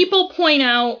living. People point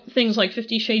out things like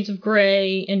 50 Shades of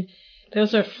Grey, and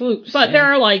those are flukes. But there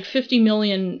are like 50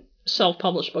 million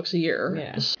self-published books a year.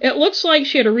 Yeah. It looks like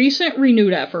she had a recent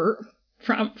renewed effort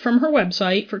from her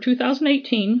website for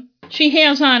 2018. She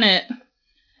has on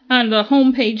the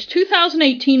homepage,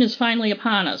 2018 is finally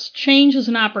upon us. Change is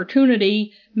an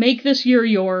opportunity. Make this year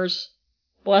yours.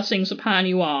 Blessings upon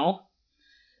you all.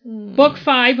 Book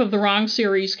 5 of the Wrong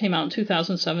series came out in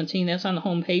 2017. That's on the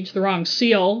homepage. The Wrong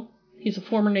Seal. He's a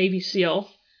former Navy SEAL.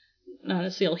 Not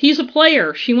a SEAL. He's a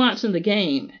player. She wants in the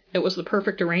game. It was the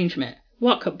perfect arrangement.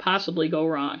 What could possibly go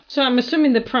wrong? So I'm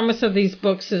assuming the premise of these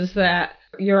books is that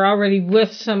you're already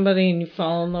with somebody and you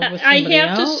fall in love with somebody else?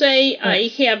 I have to say, I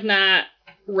have not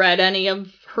read any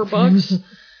of her books.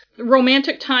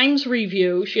 Romantic Times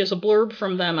Review, she has a blurb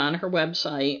from them on her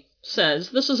website, says,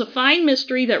 this is a fine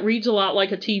mystery that reads a lot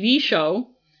like a TV show,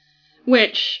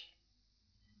 which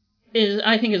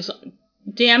I think is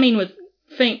damning with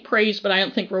faint praise, but I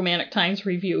don't think Romantic Times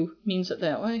Review means it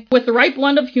that way. With the right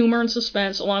blend of humor and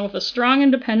suspense, along with a strong,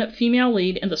 independent female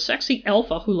lead and the sexy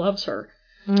alpha who loves her.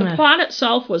 The plot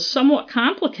itself was somewhat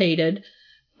complicated,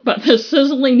 but the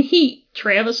sizzling heat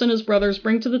Travis and his brothers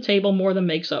bring to the table more than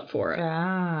makes up for it.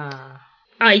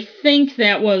 I think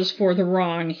that was for the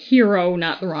wrong hero,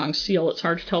 not the wrong seal. It's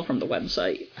hard to tell from the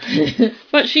website.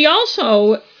 But she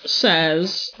also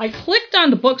says, I clicked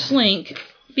on the book's link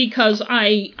because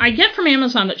I get from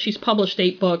Amazon that she's published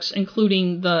 8 books,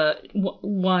 including the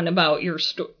one about your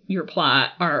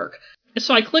plot arc.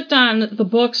 So I clicked on the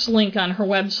books link on her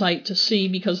website to see,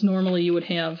 because normally you would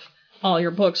have all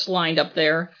your books lined up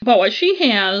there. But what she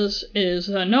has is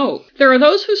a note. There are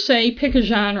those who say pick a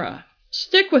genre.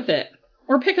 Stick with it.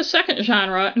 Or pick a second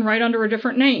genre and write under a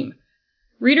different name.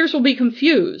 Readers will be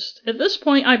confused. At this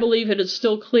point, I believe it is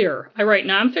still clear. I write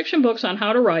nonfiction books on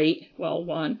how to write,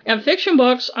 and fiction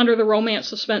books under the romance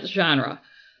suspense genre.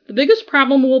 The biggest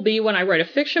problem will be when I write a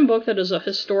fiction book that is a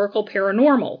historical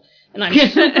paranormal. And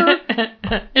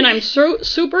I'm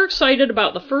super excited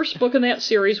about the first book in that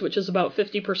series, which is about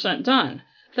 50% done.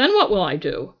 Then what will I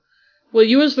do? Will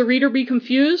you as the reader be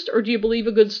confused, or do you believe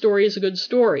a good story is a good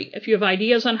story? If you have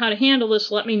ideas on how to handle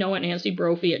this, let me know at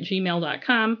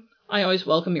nancybrophy@gmail.com. I always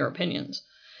welcome your opinions.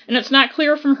 And it's not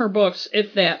clear from her books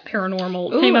if that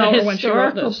paranormal came out or when she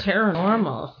wrote this.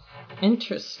 Paranormal.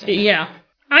 Interesting. Yeah.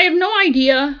 I have no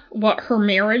idea what her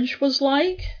marriage was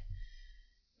like.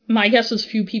 My guess is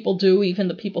few people do, even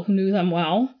the people who knew them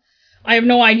well. I have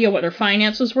no idea what their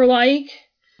finances were like.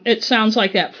 It sounds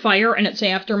like that fire and its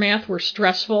aftermath were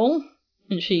stressful.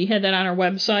 And she had that on her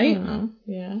website.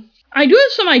 Yeah. I do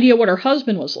have some idea what her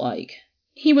husband was like.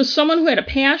 He was someone who had a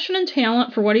passion and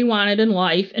talent for what he wanted in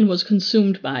life and was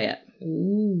consumed by it.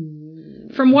 Ooh.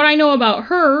 From what I know about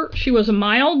her, she was a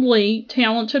mildly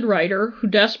talented writer who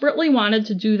desperately wanted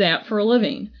to do that for a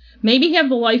living. Maybe have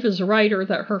the life as a writer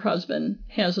that her husband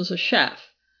has as a chef.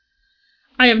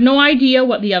 I have no idea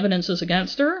what the evidence is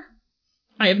against her.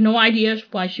 I have no idea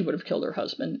why she would have killed her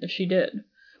husband if she did.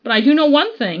 But I do know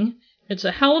one thing. It's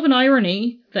a hell of an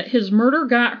irony that his murder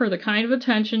got her the kind of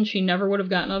attention she never would have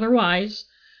gotten otherwise,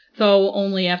 though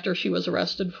only after she was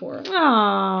arrested for it.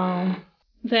 Aww.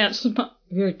 That's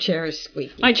your chair is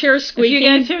squeaky. My chair is squeaky. If you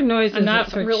guys hear noises, I'm not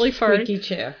it's a really squeaky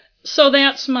chair. So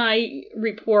that's my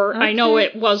report. Okay. I know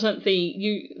it wasn't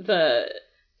the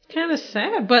kind of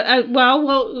sad, but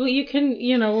well, you can,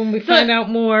 when we find out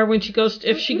more when she goes,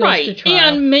 if she goes to trial.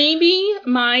 And maybe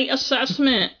my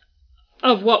assessment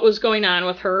of what was going on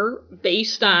with her,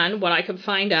 based on what I could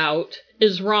find out,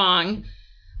 is wrong.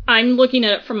 I'm looking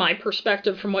at it from my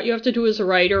perspective, from what you have to do as a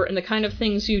writer and the kind of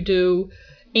things you do.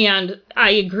 And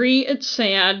I agree it's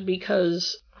sad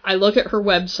because I look at her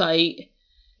website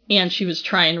and she was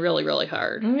trying really, really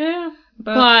hard. Yeah.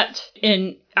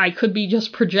 And I could be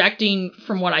just projecting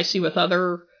from what I see with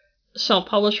other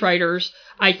self-published writers.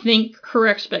 I think her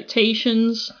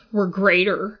expectations were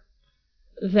greater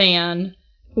than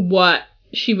what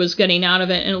she was getting out of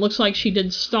it. And it looks like she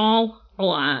did stall a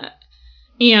lot.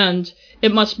 And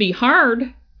it must be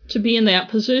hard to be in that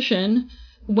position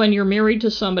when you're married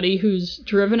to somebody who's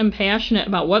driven and passionate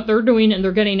about what they're doing and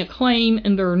they're getting acclaim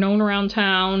and they're known around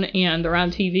town and they're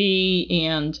on TV.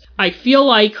 And I feel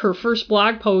like her first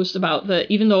blog post about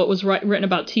even though it was written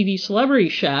about TV celebrity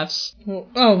chefs.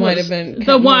 Oh, might have been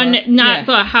the one, not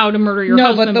the How to Murder Your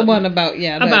Husband. No, but the one about,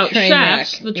 about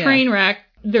chefs, the train wreck.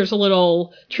 There's a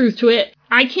little truth to it.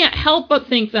 I can't help but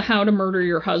think the How to Murder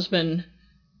Your Husband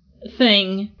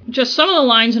thing, just some of the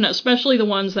lines in it, especially the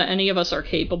ones that any of us are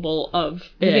capable of,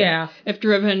 if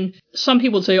driven. Some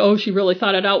people say, oh, she really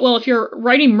thought it out. Well, if you're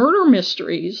writing murder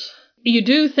mysteries, you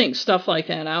do think stuff like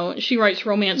that out. She writes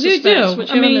romance suspense,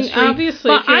 which obviously,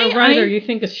 but if you're a writer, you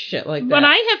think of shit like that. What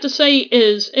I have to say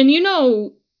is, and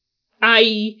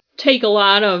I take a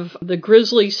lot of the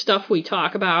grisly stuff we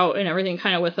talk about and everything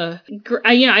kind of with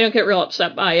I don't get real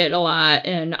upset by it a lot,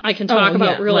 and I can talk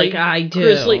about really like I do.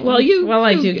 Grisly.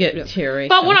 I do get teary.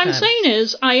 But sometimes. What I'm saying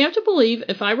is, I have to believe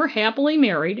if I were happily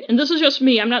married, and this is just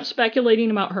me, I'm not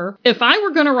speculating about her, if I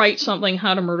were going to write something,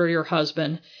 How to Murder Your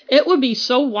Husband, it would be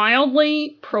so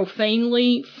wildly,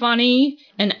 profanely funny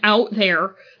and out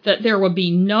there that there would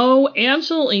be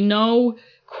absolutely no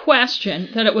question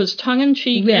that it was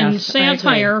tongue-in-cheek and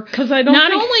satire, because I don't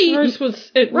think hers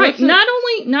was not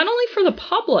only for the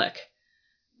public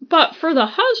but for the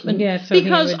husband,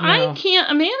 because I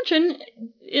can't imagine,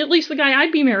 at least the guy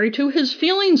I'd be married to, his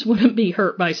feelings wouldn't be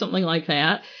hurt by something like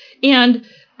that, and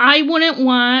I wouldn't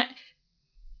want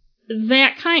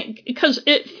that because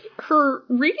her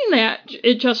reading that,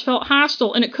 it just felt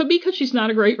hostile, and it could be because she's not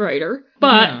a great writer,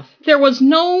 but there was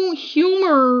no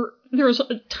humor. There was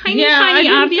a tiny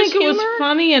obvious humor. It was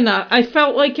funny enough. I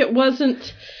felt like it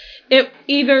wasn't. It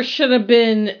either should have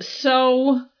been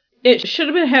It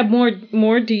should have had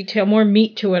more detail, more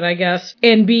meat to it, I guess,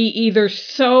 and be either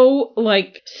so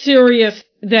serious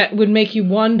that would make you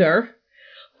wonder,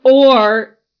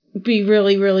 or be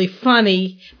really, really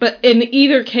funny. But in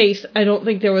either case, I don't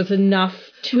think there was enough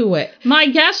to it. My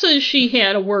guess is she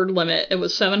had a word limit. It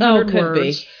was 700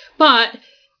 words. Be. But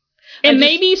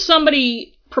maybe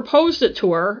somebody proposed it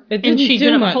to her, and she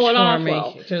didn't pull it off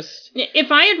well.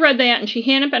 If I had read that and she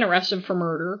hadn't been arrested for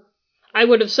murder, I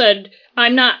would have said,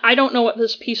 I don't know what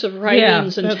this piece of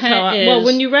writing's intent is. Well,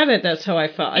 when you read it, that's how I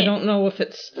felt. I don't know if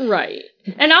it's... Right.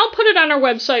 And I'll put it on our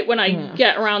website when I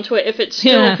get around to it, if it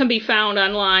still can be found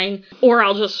online, or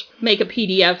I'll just make a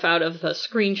PDF out of the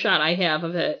screenshot I have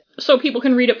of it, so people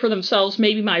can read it for themselves,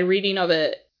 maybe my reading of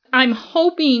it. I'm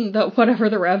hoping that whatever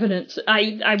their evidence,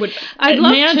 I'd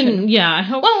imagine. I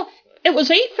hope. Well, it was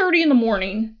 8:30 in the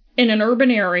morning in an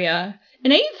urban area,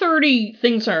 and 8:30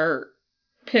 things are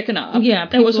picking up. Yeah,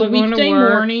 it was a weekday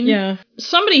morning. Yeah,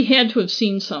 somebody had to have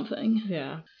seen something.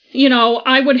 Yeah,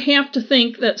 I would have to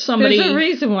think that somebody. There's a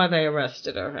reason why they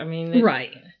arrested her. I mean,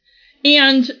 right.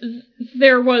 And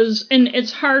there was, and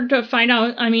it's hard to find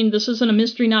out. I mean, this isn't a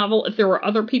mystery novel. If there were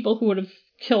other people who would have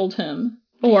killed him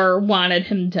or wanted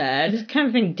him dead. It's the kind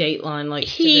of thing Dateline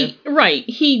likes to do. Right.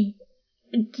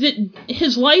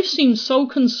 His life seems so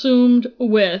consumed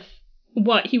with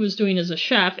what he was doing as a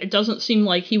chef. It doesn't seem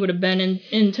like he would have been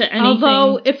into anything.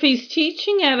 Although, if he's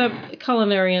teaching at a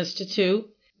culinary institute,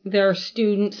 there are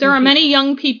students. There are many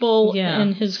young people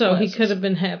in his classes. He could have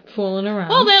been fooling around.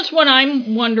 Well, that's what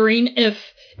I'm wondering, if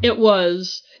it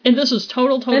was... And this is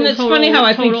total. And it's funny how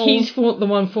I think he's the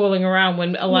one fooling around,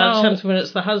 when a lot of times when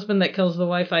it's the husband that kills the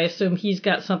wife, I assume he's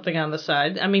got something on the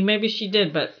side. I mean, maybe she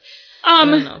did, but I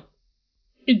don't know.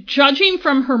 Judging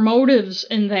from her motives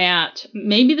in that,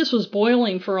 maybe this was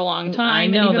boiling for a long time. I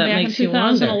know, even that back makes in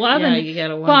 2011. You wonder. Yeah, you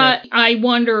gotta wonder. But I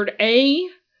wondered,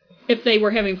 if they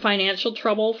were having financial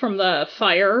trouble from the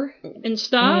fire and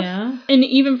stuff, and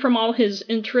even from all his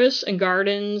interests and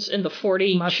gardens and the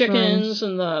 40 chickens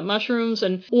and the mushrooms,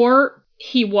 or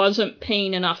he wasn't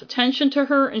paying enough attention to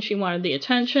her and she wanted the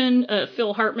attention, a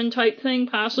Phil Hartman type thing,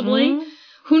 possibly. Mm-hmm.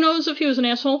 Who knows if he was an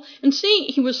asshole? And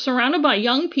he was surrounded by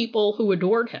young people who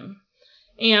adored him.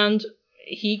 And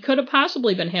he could have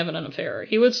possibly been having an affair.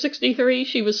 He was 63,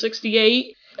 she was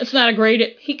 68. It's not a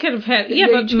great... He could have had... Yeah,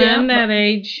 but men that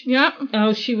age... Yeah.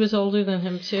 Oh, she was older than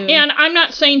him, too. And I'm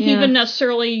not saying he even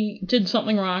necessarily did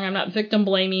something wrong. I'm not victim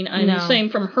blaming. I'm saying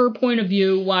from her point of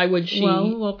view, why would she...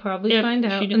 Well, we'll probably find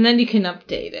out. And then you can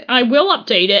update it. I will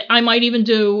update it. I might even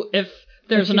do, if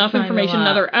there's enough information,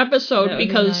 another episode,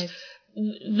 because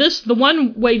the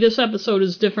one way this episode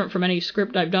is different from any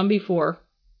script I've done before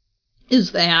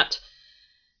is that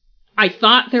I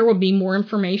thought there would be more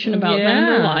information about them and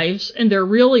their lives, and there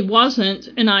really wasn't,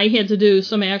 and I had to do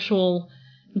some actual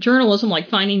journalism, like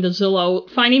finding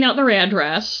out their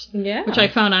address, which I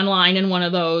found online in one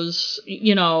of those,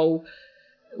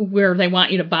 where they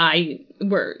want you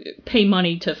to pay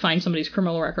money to find somebody's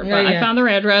criminal record. Yeah, But yeah. I found their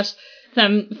address,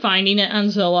 them finding it on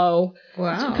Zillow.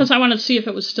 Wow. Because I wanted to see if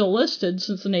it was still listed,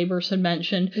 since the neighbors had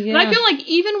mentioned. Yeah. But I feel like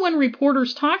even when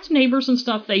reporters talked to neighbors and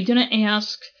stuff, they didn't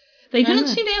ask. They didn't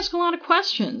seem to ask a lot of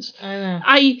questions. I know.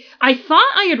 I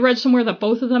thought I had read somewhere that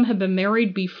both of them had been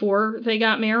married before they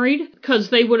got married, because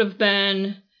they would have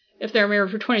been, if they were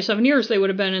married for 27 years, they would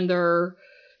have been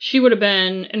she would have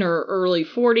been in her early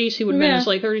 40s, he would have been in his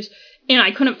late 30s. And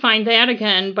I couldn't find that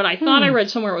again, but I thought I read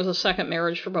somewhere it was a second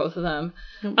marriage for both of them.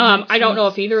 I don't know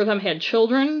if either of them had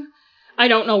children. I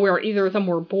don't know where either of them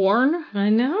were born. I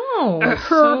know.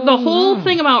 The whole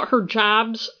thing about her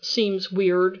jobs seems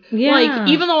weird. Yeah. Like,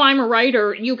 even though I'm a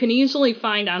writer, you can easily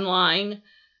find online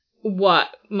what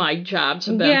my jobs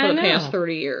have been for the past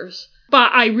 30 years.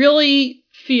 But I really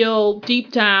feel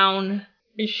deep down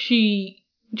she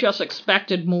just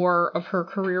expected more of her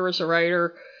career as a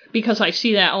writer, because I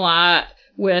see that a lot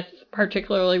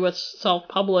particularly with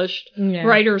self-published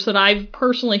writers that I've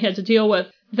personally had to deal with,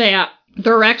 that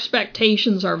their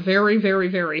expectations are very, very,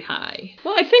 very high.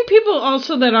 Well, I think people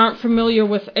also that aren't familiar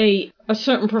with a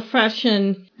certain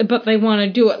profession, but they want to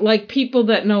do it, like people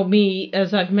that know me,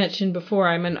 as I've mentioned before,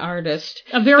 I'm an artist.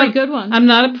 A very good one. I'm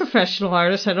not a professional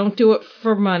artist. I don't do it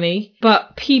for money.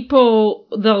 But people,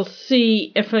 they'll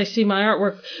see, if I see my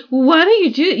artwork, why do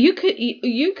you do it?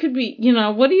 You could be,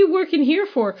 what are you working here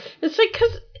for? It's like,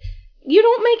 because you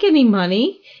don't make any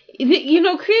money.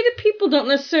 Creative people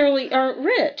aren't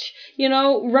rich.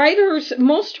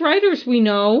 Most writers we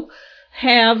know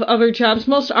have other jobs.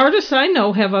 Most artists I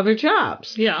know have other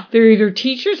jobs. Yeah. They're either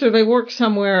teachers or they work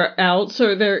somewhere else,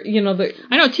 or they're,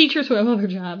 I know teachers who have other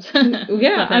jobs.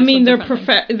 Yeah, I mean, they're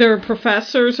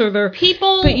professors or they're...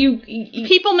 People, but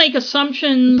people make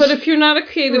assumptions. But if you're not a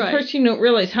creative person, you don't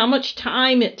realize how much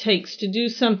time it takes to do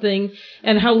something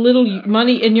and how little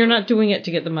money, and you're not doing it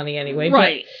to get the money anyway.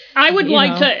 Right. But, I would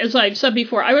like to, as I've said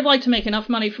before, I would like to make enough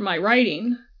money for my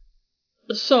writing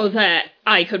so that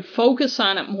I could focus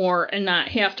on it more and not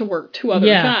have to work two other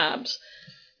jobs.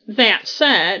 That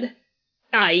said,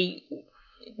 I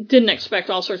didn't expect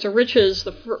all sorts of riches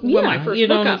when my first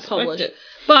book got published.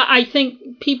 But I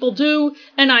think people do,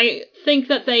 and I think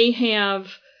that they have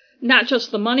not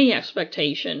just the money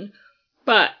expectation,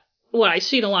 but what I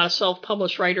see in a lot of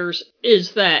self-published writers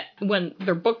is that when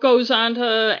their book goes onto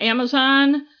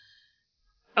Amazon,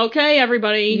 okay,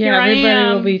 everybody, here I am.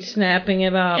 Everybody will be snapping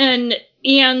it up.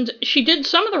 And she did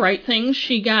some of the right things.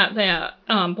 She got that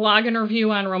blog interview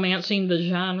on romancing the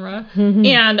genre.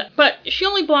 But she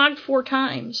only blogged 4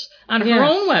 times on her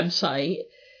own website.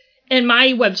 And my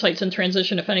website's in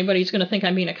transition. If anybody's going to think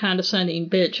I'm being a condescending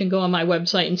bitch and go on my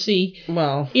website and see,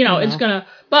 it's going to...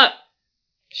 But...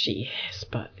 She is,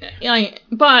 but...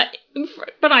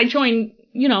 But I joined,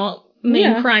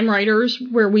 main crime writers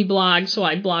where we blog, so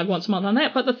I blog once a month on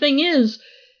that. But the thing is,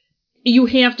 you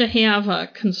have to have a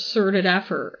concerted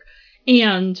effort.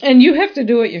 And you have to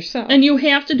do it yourself. And you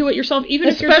have to do it yourself, even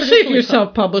especially if you're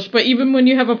self-published. But even when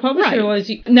you have a publisher,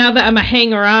 now that I'm a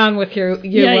hanger-on with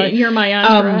you're my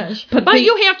entourage. But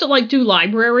you have to do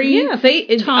library. Yeah,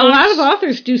 a lot of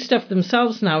authors do stuff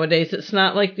themselves nowadays. It's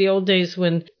not like the old days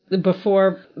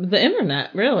before the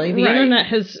internet. Really, the internet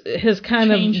has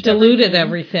kind of diluted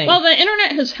everything. Well, the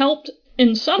internet has helped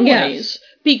in some ways,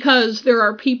 because there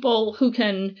are people who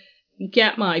can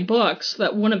get my books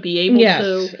that wouldn't be able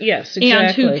to. Yes, exactly.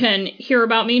 And who can hear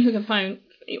about me, who can find,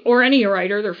 or any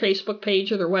writer, their Facebook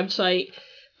page or their website.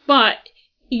 But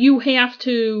you have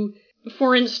to,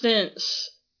 for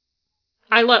instance,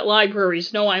 I let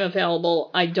libraries know I'm available.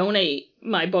 I donate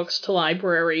my books to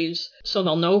libraries so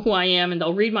they'll know who I am, and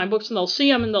they'll read my books and they'll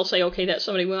see them and they'll say, okay, that's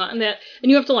somebody we want, and that.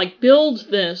 And you have to build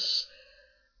this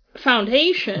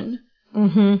foundation.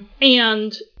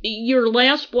 And your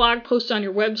last blog post on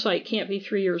your website can't be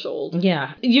 3 years old.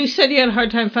 Yeah. You said you had a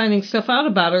hard time finding stuff out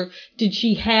about her. Did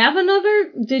she have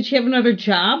another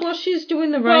job while she's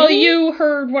doing the writing? Well, you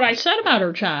heard what I said about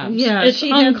her jobs. Yeah. It's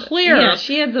unclear.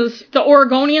 She had those... The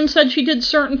Oregonian said she did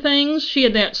certain things. She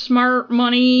had that smart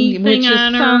money thing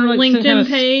on her LinkedIn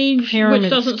page, which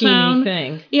doesn't sound...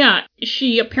 thing. Yeah.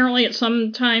 She apparently at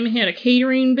some time had a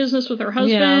catering business with her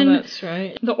husband. Yeah, that's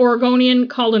right. The Oregonian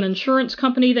called an insurance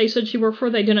company they said she worked for.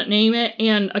 They didn't name it.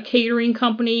 And a catering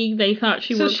company they thought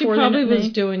she worked for. So she probably was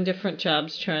doing different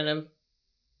jobs trying to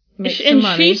make some money.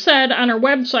 And she said on her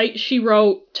website she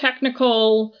wrote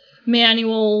technical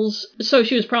manuals. So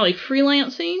she was probably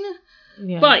freelancing.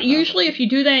 Yeah, but usually if you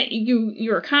do that,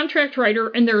 you're a contract writer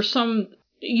and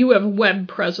you have web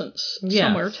presence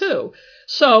somewhere too.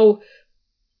 So...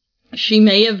 her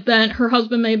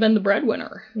husband may have been the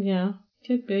breadwinner. Yeah,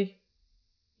 could be.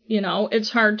 It's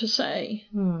hard to say.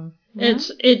 Yeah.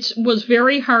 It was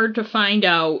very hard to find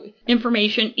out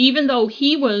information, even though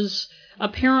he was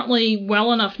apparently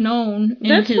well enough known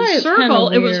in his circle.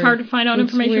 It was hard to find out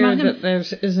information about him. That there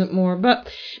isn't more, but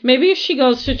maybe if she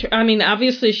goes to,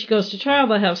 obviously if she goes to trial,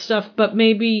 they'll have stuff. But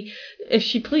maybe if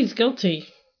she pleads guilty.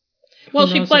 Well,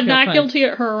 she pled not guilty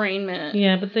at her arraignment.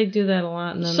 Yeah, but they do that a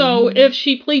lot. And then so if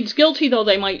she pleads guilty, though,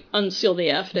 they might unseal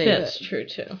the affidavit. That's true,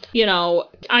 too.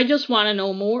 I just want to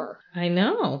know more. I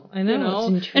know.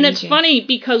 It's and it's funny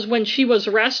because when she was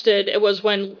arrested, it was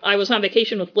when I was on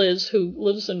vacation with Liz, who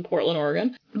lives in Portland,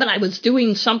 Oregon. But I was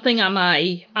doing something on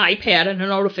my iPad and a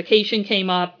notification came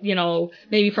up,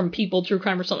 maybe from People True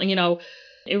Crime or something,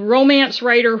 a romance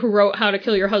writer who wrote How to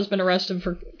Kill Your Husband arrested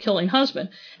for killing husband.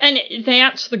 And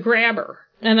that's the grabber.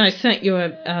 And I sent you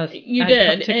you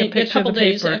did a couple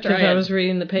days after I was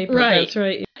reading the paper. Right. That's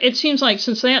right. It seems like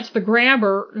since that's the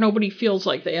grabber, nobody feels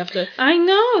like they have to. I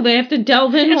know they have to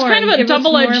delve in. It's more kind of a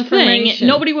double-edged thing.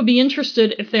 Nobody would be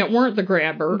interested if that weren't the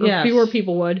grabber. Or yes. Fewer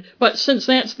people would. But since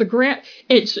that's the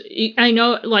I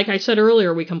know, like I said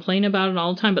earlier, we complain about it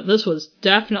all the time. But this was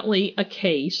definitely a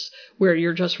case where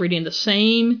you're just reading the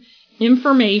same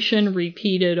information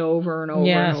repeated over and over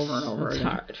and over and over again.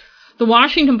 Hard. The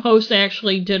Washington Post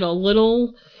actually did a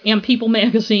little, and People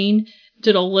Magazine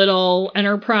did a little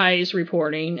Enterprise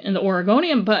reporting in the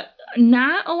Oregonian, but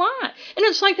not a lot. And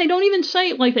it's like they don't even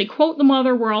say, like they quote the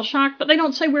mother, we're all shocked, but they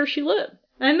don't say where she lived.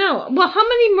 I know. Well, how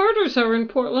many murders are in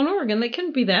Portland, Oregon? They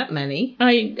couldn't be that many.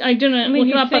 I didn't look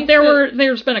it up, but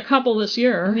there's been a couple this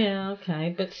year. Yeah,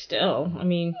 okay, but still,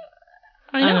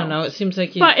 I know. don't know. It seems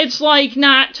like But it's like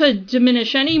not to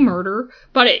diminish any murder,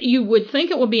 but you would think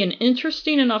it would be an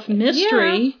interesting enough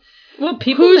mystery. Yeah. Well,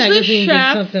 People Magazine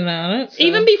did something on it. So.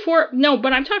 Even before,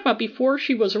 but I'm talking about before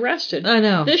she was arrested. I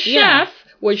know. This chef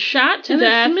was shot to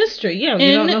death. It's a mystery. Yeah,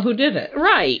 you don't know who did it.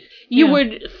 Right. You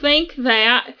would think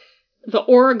that the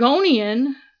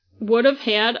Oregonian would have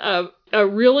had a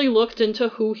really looked into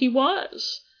who he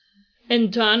was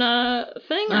and done a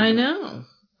thing on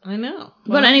I know. Well,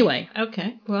 but anyway.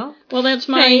 Okay. Well, that's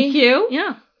my... Thank you.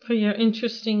 Yeah. For your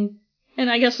interesting and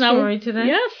I guess now story today.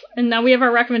 Yes. And now we have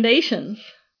our recommendations.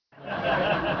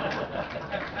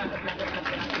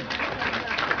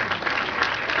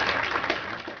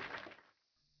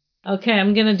 Okay,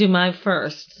 I'm going to do mine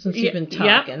first since you've been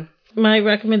talking. Yep. My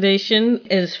recommendation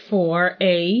is for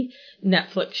a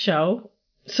Netflix show.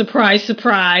 Surprise,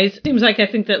 surprise. Seems like I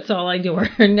think that's all I do are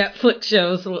Netflix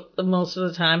shows most of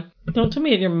the time. Don't tell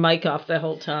me you had your mic off the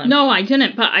whole time. No, I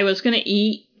didn't, but I was going to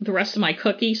eat the rest of my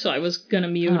cookie, so I was going to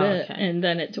mute it, and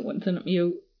then it didn't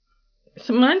mute.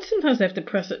 So mine sometimes I have to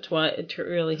press it twice. It's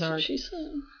really hard. That's what she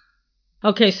said.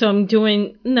 Okay, so I'm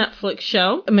doing Netflix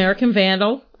show, American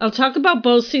Vandal. I'll talk about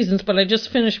both seasons, but I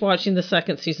just finished watching the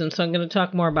second season, so I'm going to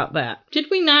talk more about that. Did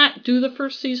we not do the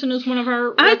first season as one of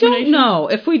our I don't know.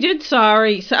 If we did,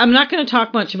 sorry. So I'm not going to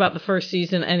talk much about the first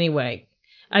season anyway.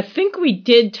 I think we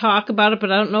did talk about it,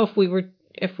 but I don't know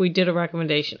if we did a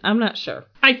recommendation. I'm not sure.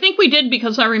 I think we did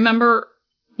because I remember...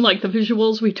 like the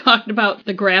visuals, we talked about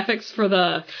the graphics for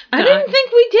the... I didn't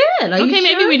think we did. Okay,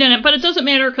 maybe we didn't, but it doesn't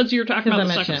matter because you're talking about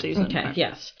the second season. Okay, right.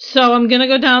 Yes. So I'm going to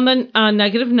go down the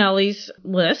Negative Nelly's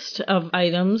list of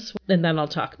items, and then I'll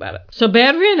talk about it. So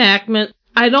bad reenactment.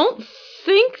 I don't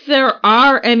think there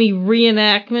are any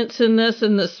reenactments in this,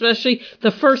 and especially the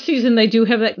first season, they do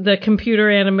have the computer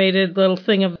animated little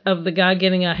thing of the guy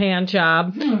getting a hand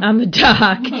job on the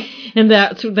dock, and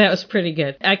that was pretty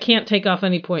good. I can't take off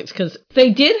any points because they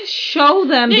did show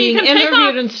them being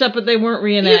interviewed and stuff, but they weren't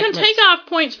reenactments. You can take off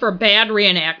points for bad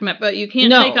reenactment, but you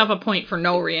can't take off a point for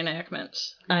no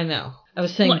reenactments. I know. I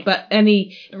was saying, but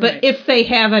if they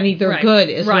have any, they're good,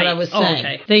 is what I was saying.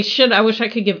 Okay. They should. I wish I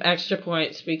could give extra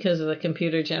points because of the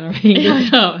computer generated. I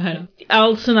know.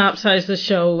 I'll synopsize the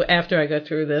show after I go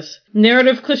through this.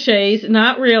 Narrative cliches,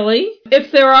 not really.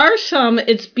 If there are some,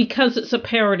 it's because it's a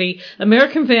parody.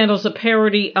 American Vandal's a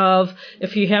parody of,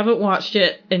 if you haven't watched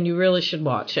it, and you really should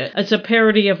watch it, it's a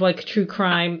parody of like true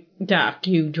crime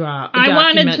documentaries. I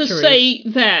wanted to say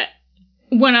that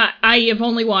when I have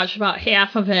only watched about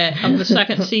half of it, of the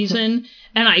second season,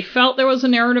 and I felt there was a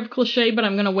narrative cliche, but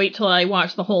I'm going to wait till I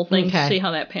watch the whole thing to see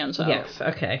how that pans out. Yes,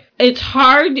 okay. It's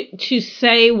hard to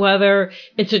say whether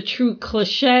it's a true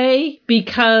cliche,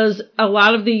 because a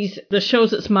lot of the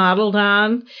shows it's modeled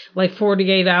on, like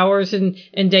 48 Hours and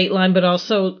Dateline, but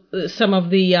also some of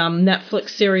the Netflix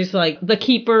series like The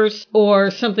Keepers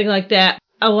or something like that,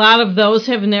 a lot of those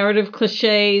have narrative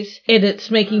cliches, and it's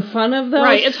making fun of those.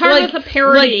 Right, it's hard with a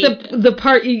parody. Like the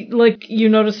part you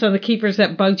noticed on The Keepers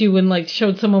that bugged you when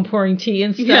showed someone pouring tea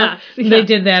and stuff. Yeah. They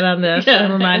did that on this. Yeah.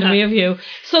 It reminded me of you.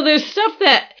 So there's stuff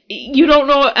that you don't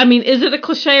know. I mean, is it a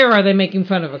cliche or are they making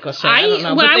fun of a cliche? I don't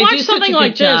know. When but I watch something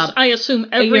like this, I assume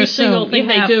every single thing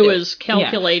they do is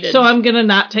calculated. Yeah. So I'm going to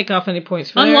not take off any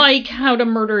points for that. Unlike How to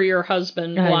Murder Your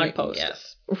Husband blog post.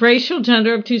 Yes. Racial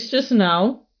gender obtuseness,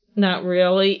 no. Not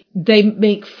really. They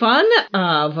make fun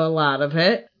of a lot of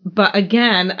it. But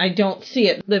again, I don't see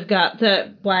it. They've got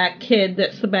the black kid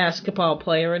that's the basketball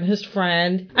player and his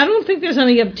friend. I don't think there's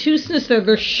any obtuseness there.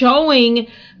 They're showing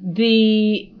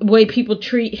the way people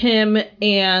treat him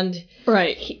and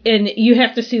you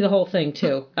have to see the whole thing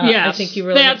too. Yes, I think you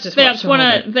really have to watch the whole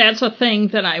thing. That's a thing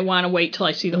that I want to wait till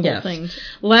I see the whole thing.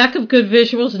 Lack of good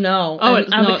visuals, no. Oh,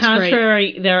 on the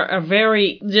contrary, there are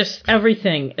very just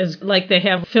everything is like they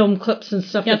have film clips and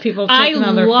stuff that people have taken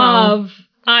on their phone.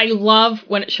 I love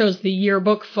when it shows the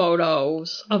yearbook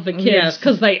photos of the kids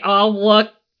because they all look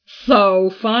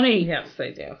so funny. Yes,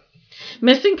 they do.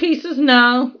 Missing pieces,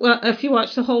 no. Well, if you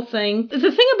watch the whole thing. The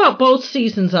thing about both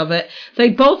seasons of it, they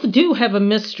both do have a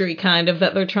mystery kind of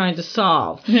that they're trying to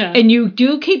solve. Yeah. And you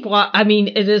do keep, I mean,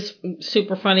 it is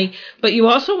super funny, but you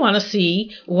also want to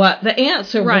see what the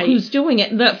answer, who's doing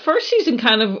it. The first season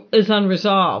kind of is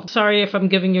unresolved. Sorry if I'm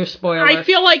giving you a spoiler. I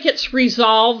feel like it's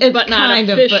resolved, but not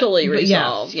officially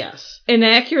resolved. Yes.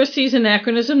 Inaccuracies,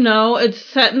 anachronism, no. It's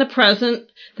set in the present.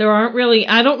 There aren't really,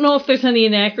 I don't know if there's any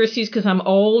inaccuracies because I'm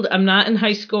old. I'm not in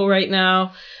high school right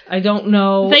now. I don't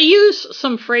know. They use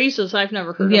some phrases I've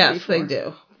never heard of before. Yes, they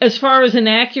do. As far as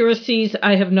inaccuracies,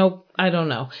 I don't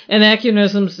know.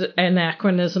 Anachronisms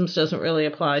doesn't really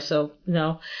apply, so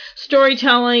no.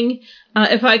 Storytelling,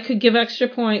 if I could give extra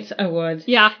points, I would.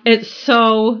 Yeah. It's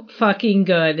so fucking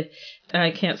good.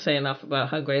 I can't say enough about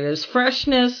how great it is.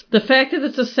 Freshness, the fact that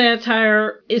it's a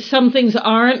satire, is some things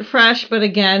aren't fresh, but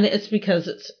again, it's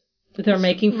because they're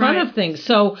making fun of things.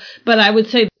 So, but I would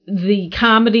say the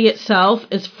comedy itself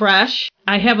is fresh.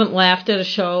 I haven't laughed at a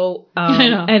show,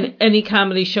 and any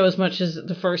comedy show as much as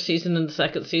the first season and the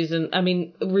second season. I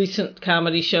mean, recent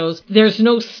comedy shows. There's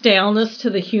no staleness to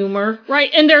the humor. Right,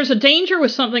 and there's a danger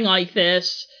with something like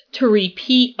this to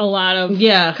repeat a lot of...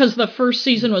 Yeah. Because the first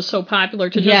season was so popular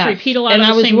to just repeat a lot of the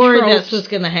same tropes. And I was worried this was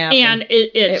going to happen. And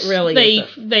it really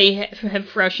isn't. They have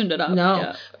freshened it up.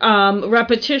 No. Yeah.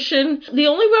 Repetition. The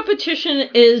only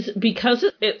repetition is because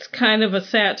it's kind of a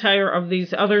satire of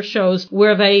these other shows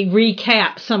where they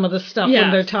recap some of the stuff when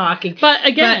they're talking. But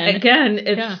again,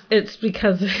 it's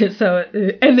because it's so...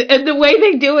 And the way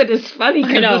they do it is funny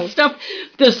because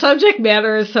the subject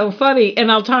matter is so funny.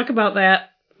 And I'll talk about that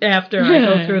after I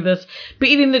go through this.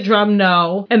 Beating the drum,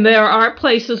 no. And there are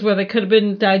places where they could have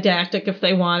been didactic if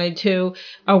they wanted to,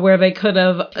 or where they could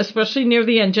have, especially near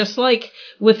the end, just like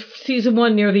with season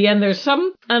 1 near the end, there's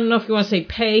some, I don't know if you want to say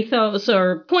pathos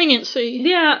or... poignancy.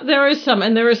 Yeah, there is some,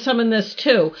 and there is some in this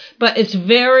too. But it's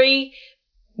very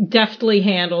deftly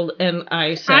handled, and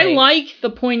I like the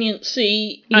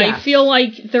poignancy. Yes. I feel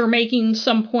like they're making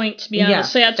some points beyond the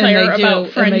satire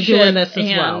about friendship. And they do in this as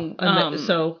well.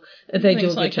 So they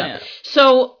do a good job. That.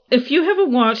 So if you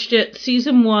haven't watched it,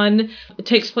 season 1, it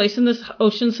takes place in this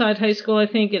Oceanside High School, I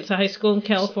think. It's a high school in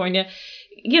California.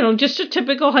 You know, just a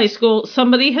typical high school.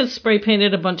 Somebody has spray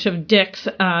painted a bunch of dicks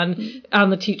on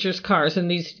the teachers' cars,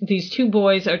 and these two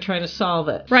boys are trying to solve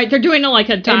it. Right, they're doing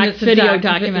a video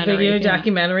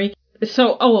documentary.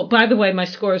 So, by the way, my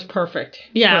score is perfect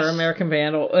for American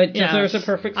Vandal. It deserves a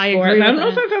perfect score. I don't know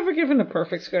if I've ever given a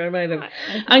perfect score. I might have.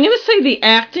 I'm going to say the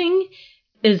acting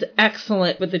is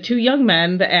excellent with the two young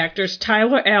men, the actors.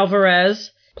 Tyler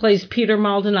Alvarez plays Peter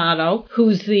Maldonado,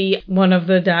 who's one of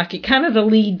the kind of the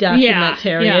lead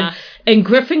documentarian. Yeah. And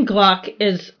Griffin Gluck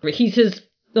he's his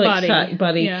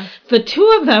buddy. Yeah. The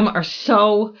two of them are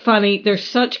so funny. They're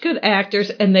such good actors,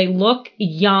 and they look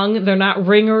young. They're not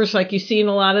ringers like you see in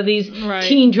a lot of these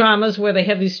teen dramas where they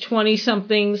have these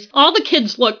 20-somethings. All the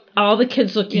kids look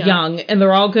young, and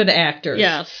they're all good actors.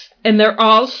 Yes. And they're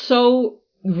all so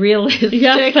realistic.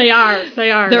 Yes, they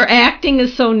are. Their acting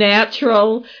is so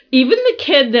natural. Even the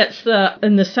kid that's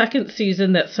in the second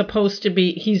season that's supposed to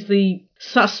be, he's the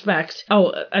suspect.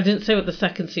 Oh, I didn't say what the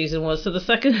second season was. So the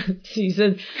second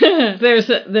season, there's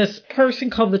this person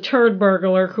called the Turd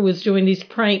Burglar who is doing these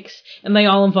pranks, and they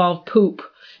all involve poop.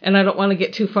 And I don't want to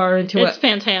get too far into it. It's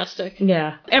fantastic.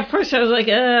 Yeah. At first I was like,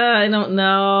 I don't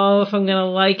know if I'm going to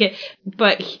like it.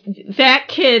 But that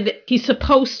kid, he's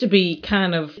supposed to be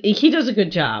he does a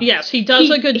good job. Yes, he does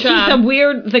a good job.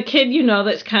 He's the kid,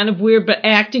 that's kind of weird, but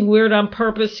acting weird on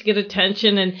purpose to get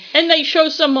attention. And they show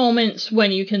some moments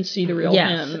when you can see the real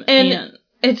him. And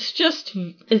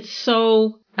it's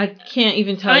so, I can't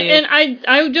even tell you. And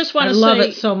I just want to say. I love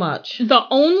it so much. The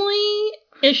only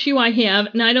issue I have,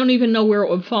 and I don't even know where it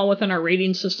would fall within our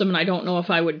rating system, and I don't know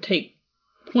if I would take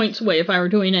points away if I were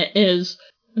doing it is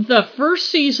the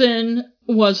first season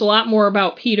was a lot more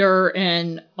about Peter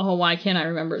and, why can't I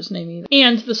remember his name either?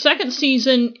 And the second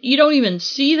season, you don't even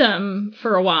see them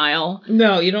for a while.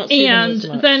 No, you don't see them as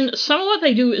much. And then some of what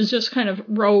they do is just kind of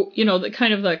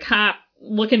the cop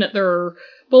looking at their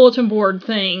bulletin board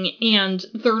thing, and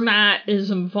they're not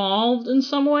as involved in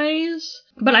some ways.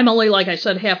 But I'm only, like I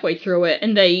said, halfway through it,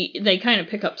 and they kind of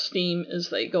pick up steam as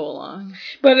they go along.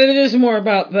 But it is more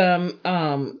about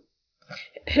them.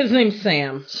 His name's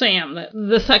Sam. Sam.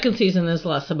 The second season is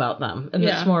less about them, and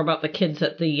it's more about the kids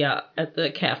at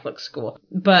the Catholic school.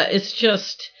 But it's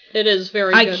just... It is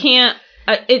very good. I can't...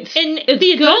 It's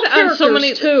the adult characters, so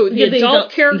many, too. The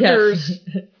adult characters...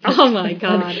 Yes. Oh, my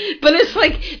God. But it's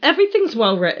like, everything's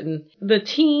well written. The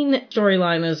teen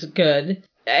storyline is good.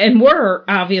 And we're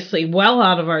obviously well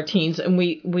out of our teens, and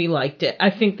we liked it.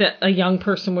 I think that a young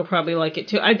person would probably like it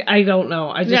too. I don't know.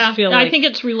 I just feel like... I think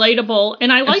it's relatable.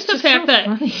 And I like the fact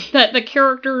that the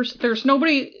characters, there's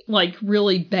nobody, like,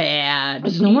 really bad.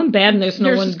 There's no one bad, and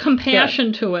there's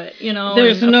compassion to it, you know.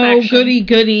 There's no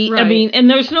goody-goody. Right. I mean, and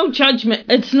there's no judgment.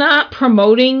 It's not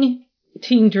promoting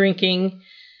teen drinking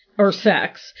or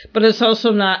sex, but it's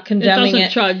also not condemning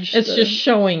it. It's just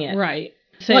showing it. Right.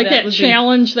 Like that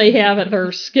challenge they have at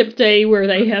their skip day where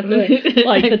they have to,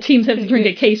 like, the teams have to drink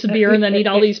a case of beer and then eat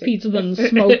all these pizzas and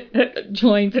smoke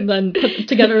joints and then put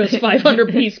together this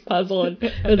 500-piece puzzle. And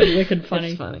it was wicked funny.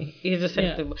 It's funny. You just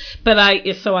have to... But I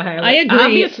agree.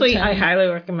 Obviously, I highly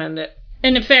recommend it.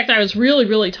 And in fact, I was really,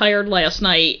 really tired last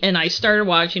night, and I started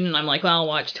watching, and I'm like, well, I'll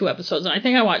watch 2 episodes. And I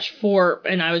think I watched 4,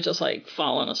 and I was just, like,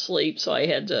 falling asleep, so I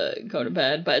had to go to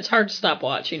bed. But it's hard to stop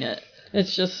watching it.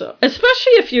 It's just so,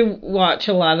 especially if you watch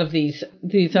a lot of these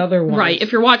other ones. Right,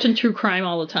 if you're watching true crime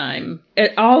all the time.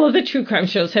 All of the true crime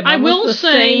shows have the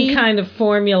same kind of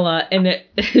formula, and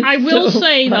I will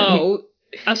say, though,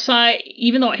 aside,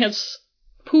 even though it has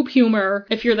poop humor,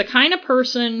 if you're the kind of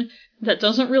person that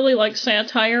doesn't really like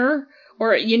satire,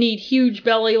 or you need huge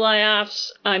belly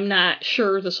laughs, I'm not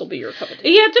sure this will be your cup of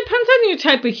tea. Yeah, it depends on your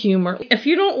type of humor. If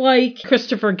you don't like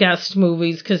Christopher Guest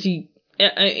movies, because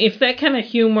if that kind of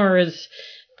humor is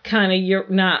kind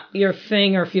of not your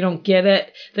thing, or if you don't get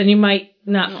it, then you might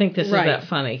not think this is that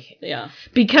funny. Yeah.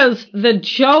 Because the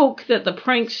joke that the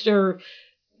prankster,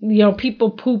 people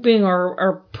pooping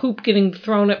or poop getting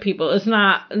thrown at people is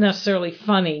not necessarily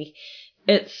funny.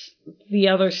 It's the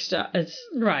other stuff. It's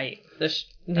right.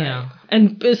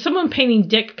 And someone painting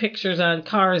dick pictures on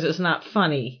cars is not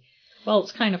funny. Well,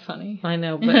 it's kind of funny. I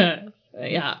know, but...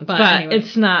 Yeah, but anyway.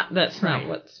 it's not. That's not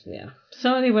what's. Yeah.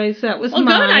 So, anyways, that was mine.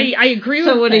 Good. I agree with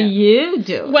that. So, what do you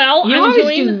do? Well, you always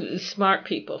do smart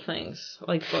people things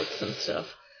like books and stuff.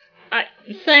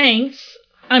 Thanks.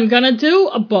 I'm gonna do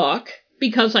a book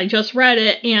because I just read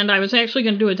it, and I was actually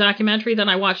gonna do a documentary that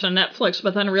I watched on Netflix,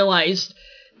 but then realized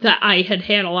that I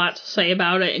had a lot to say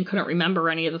about it and couldn't remember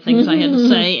any of the things I had to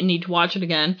say and need to watch it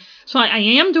again. So I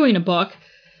am doing a book.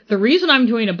 The reason I'm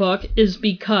doing a book is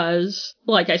because,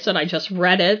 like I said, I just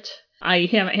read it. I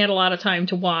haven't had a lot of time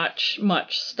to watch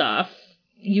much stuff.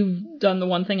 You've done the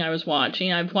one thing I was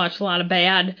watching. I've watched a lot of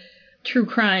bad true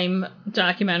crime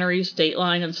documentaries,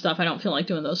 Dateline and stuff. I don't feel like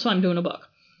doing those, so I'm doing a book.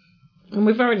 And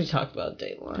we've already talked about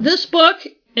Dateline. This book,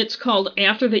 it's called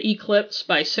After the Eclipse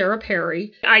by Sarah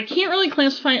Perry. I can't really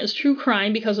classify it as true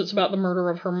crime because it's about the murder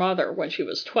of her mother when she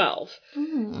was 12.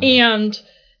 And...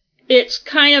 it's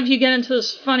kind of, you get into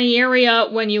this funny area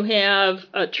when you have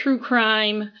a true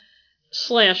crime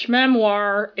 /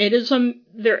 memoir. It is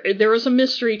there is a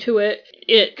mystery to it.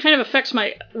 It kind of affects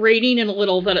my rating in a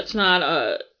little that it's not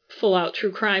a full-out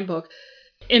true crime book.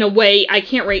 In a way, I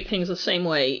can't rate things the same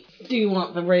way. Do you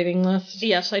want the rating list?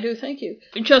 Yes, I do, thank you.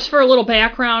 Just for a little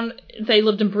background, they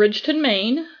lived in Bridgeton,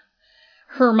 Maine.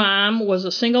 Her mom was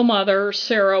a single mother.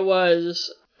 Sarah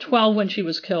was 12 when she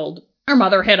was killed. Her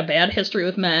mother had a bad history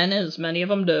with men, as many of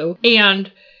them do,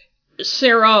 and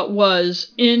Sarah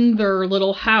was in their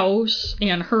little house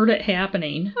and heard it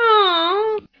happening.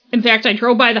 Aww. In fact, I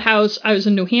drove by the house. I was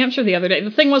in New Hampshire the other day.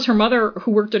 The thing was, her mother,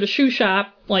 who worked at a shoe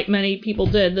shop, like many people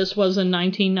did, this was in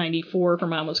 1994, her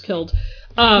mom was killed.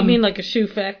 You mean like a shoe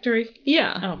factory?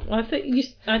 Yeah. Oh, I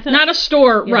thought not a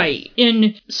store, yes. Right.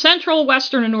 In central,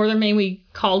 western, and northern Maine, we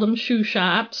called them shoe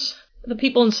shops. The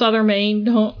people in southern Maine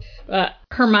don't.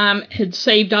 Her mom had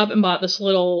saved up and bought this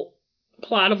little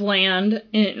plot of land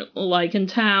in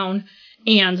town,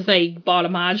 and they bought a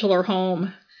modular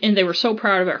home, and they were so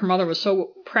proud of it. Her mother was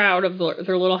so proud of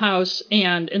their little house,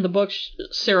 and in the book,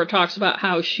 Sarah talks about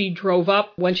how she drove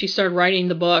up when she started writing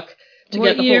the book to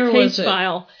get the whole case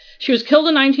file. She was killed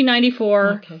in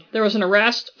 1994. Okay. There was an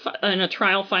arrest and a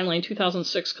trial finally in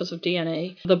 2006 because of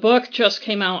DNA. The book just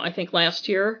came out, I think, last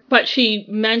year. But she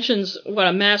mentions what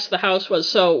a mess the house was.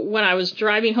 So when I was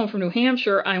driving home from New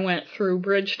Hampshire, I went through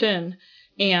Bridgeton,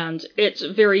 and it's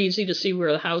very easy to see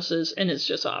where the house is, and it's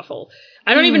just awful.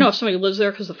 I don't even know if somebody lives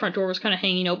there because the front door was kind of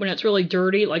hanging open. It's really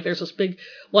dirty. Like, there's this big,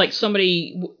 like,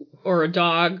 somebody or a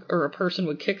dog or a person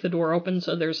would kick the door open,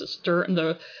 so there's this dirt, and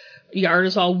the yard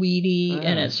is all weedy,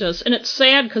 and it's just, and it's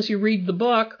sad because you read the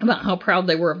book about how proud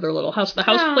they were of their little house. The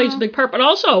house plays a big part, but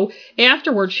also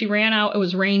afterwards she ran out. It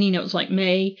was raining. It was like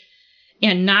May,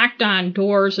 and knocked on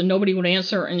doors, and nobody would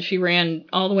answer. And she ran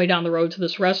all the way down the road to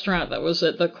this restaurant that was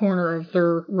at the corner of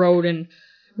their road and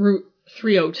Route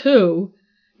 302.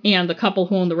 And the couple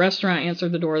who owned the restaurant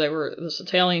answered the door. They were this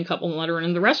Italian couple and let her in.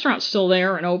 And the restaurant's still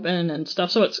there and open and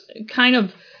stuff. So it's kind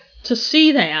of, to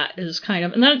see that is kind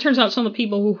of, and then it turns out some of the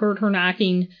people who heard her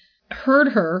knocking heard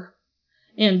her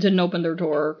and didn't open their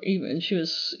door. Even she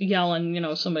was yelling,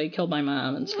 somebody killed my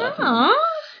mom and stuff.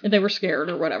 And they were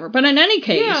scared or whatever. But in any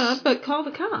case. Yeah, but call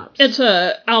the cops.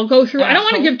 I'll go through, I don't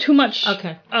want to give too much.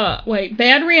 Okay. Bad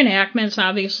reenactments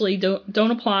obviously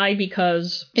don't apply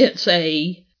because it's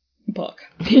a book.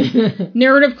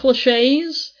 Narrative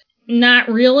cliches, not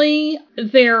really.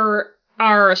 There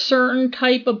are a certain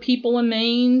type of people in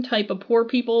Maine, type of poor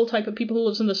people, type of people who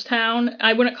lives in this town.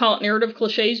 I wouldn't call it narrative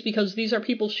cliches because these are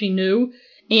people she knew,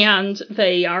 and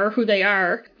they are who they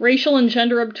are. Racial and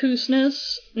gender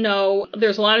obtuseness, no.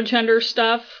 There's a lot of gender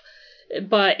stuff,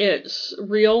 but it's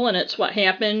real and it's what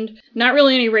happened. Not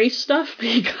really any race stuff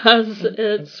because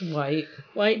it's white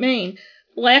Maine.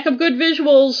 Lack of good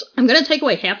visuals. I'm going to take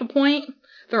away half a point.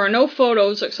 There are no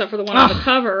photos except for the one on the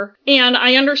cover. And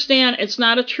I understand it's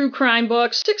not a true crime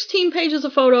book. 16 pages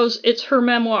of photos. It's her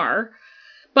memoir.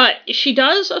 But she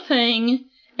does a thing,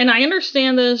 and I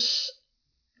understand this,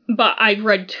 but I've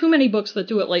read too many books that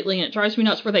do it lately, and it drives me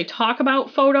nuts, where they talk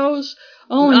about photos.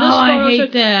 Oh, and this photo. I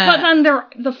hate that. But then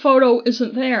the photo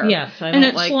isn't there. Yes, I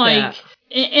don't like that.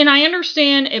 And I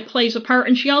understand it plays a part.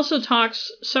 And she also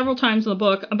talks several times in the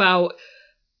book about,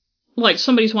 like,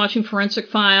 somebody's watching Forensic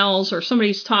Files, or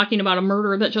somebody's talking about a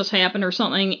murder that just happened or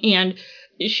something, and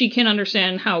she can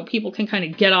understand how people can kind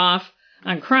of get off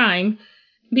on crime,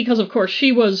 because, of course,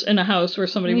 she was in a house where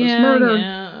somebody was murdered.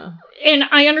 Yeah. And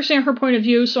I understand her point of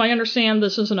view, so I understand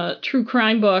this isn't a true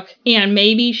crime book, and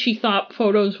maybe she thought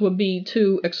photos would be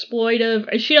too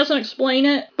exploitive. She doesn't explain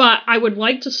it, but I would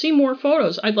like to see more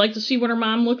photos. I'd like to see what her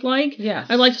mom looked like. Yes.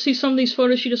 I'd like to see some of these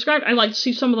photos she described. I'd like to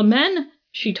see some of the men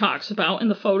she talks about in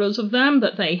the photos of them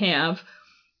that they have,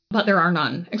 but there are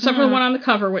none, except for the one on the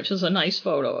cover, which is a nice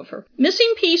photo of her.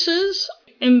 Missing pieces,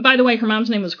 and by the way, her mom's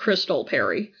name was Crystal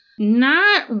Perry.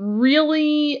 Not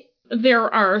really.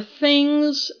 There are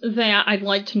things that I'd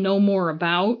like to know more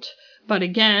about, but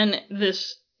again,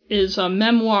 this is a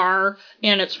memoir,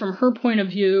 and it's from her point of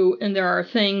view, and there are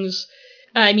things,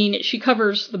 I mean, she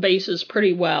covers the bases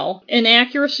pretty well.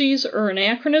 Inaccuracies or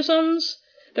anachronisms.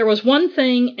 There was one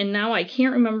thing, and now I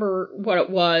can't remember what it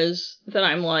was, that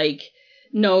I'm like,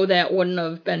 no, that wouldn't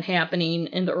have been happening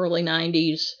in the early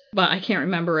 90s, but I can't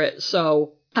remember it,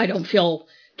 so I don't feel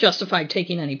justified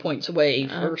taking any points away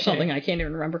for something I can't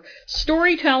even remember.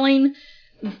 Storytelling,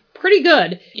 pretty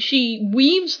good. She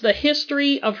weaves the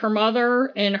history of her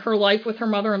mother and her life with her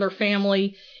mother and her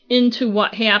family into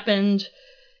what happened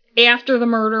after the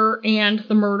murder and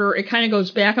the murder. It kind of goes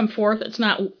back and forth. It's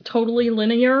not totally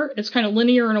linear. It's kind of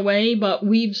linear in a way, but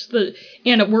weaves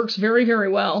and it works very, very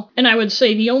well. And I would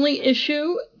say the only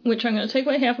issue, which I'm going to take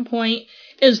away half a point,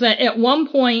 is that at one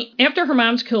point, after her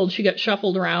mom's killed, she gets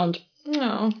shuffled around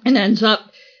and ends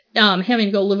up having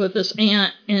to go live with this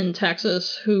aunt in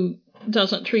Texas who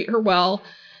doesn't treat her well.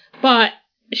 But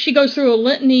she goes through a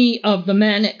litany of the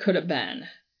men it could have been.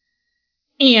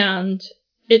 And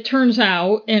it turns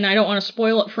out, and I don't want to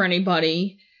spoil it for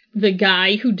anybody, the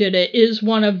guy who did it is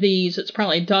one of these, it's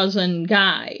probably a dozen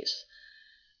guys.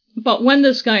 But when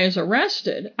this guy is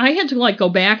arrested, I had to go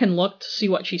back and look to see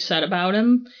what she said about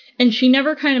him, and she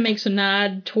never kind of makes a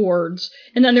nod towards,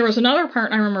 and then there was another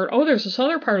part, and I remembered, there's this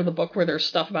other part of the book where there's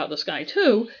stuff about this guy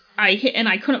too, and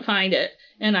I couldn't find it,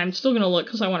 and I'm still going to look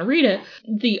because I want to read it.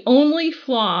 The only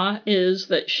flaw is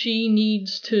that she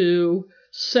needs to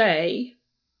say,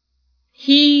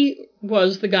 he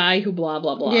was the guy who blah,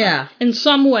 blah, blah. Yeah. In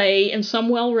some way, in some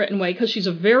well-written way, because she's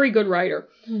a very good writer.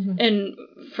 Mm-hmm. And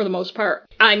for the most part,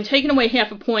 I'm taking away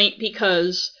half a point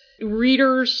because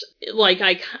readers,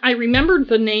 I remembered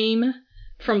the name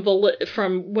from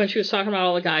when she was talking about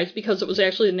all the guys, because it was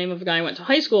actually the name of a guy I went to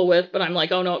high school with, but I'm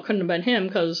like, oh no, it couldn't have been him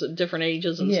because different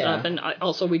ages and stuff, and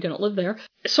also we didn't live there.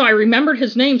 So I remembered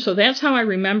his name, so that's how I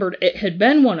remembered it had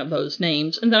been one of those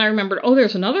names, and then I remembered, oh,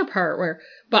 there's another part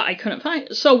but I couldn't find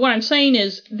it. So what I'm saying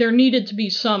is there needed to be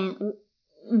some...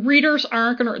 Readers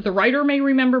aren't going to... The writer may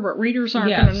remember, but readers aren't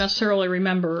going to necessarily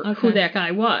remember who that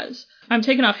guy was. I'm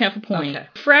taking off half a point. Okay.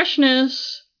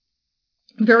 Freshness,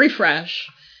 very fresh.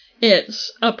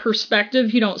 It's a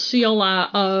perspective you don't see a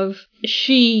lot of.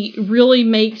 She really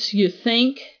makes you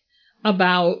think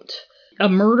about a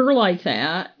murder like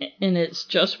that, and it's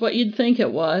just what you'd think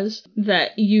it was,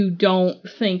 that you don't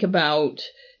think about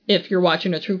if you're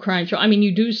watching a true crime show. I mean,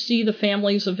 you do see the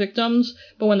families of victims,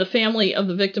 but when the family of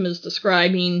the victim is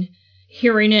describing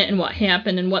hearing it and what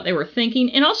happened and what they were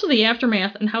thinking, and also the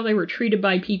aftermath and how they were treated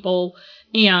by people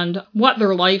and what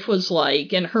their life was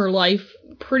like, and her life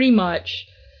pretty much...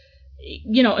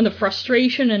 and the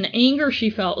frustration and anger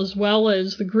she felt, as well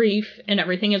as the grief and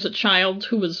everything as a child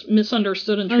who was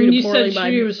misunderstood and treated poorly by...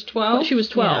 she was 12? She was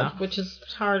 12. Yeah, which is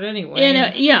hard anyway.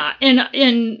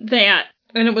 And that...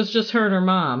 And it was just her and her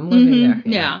mom living there.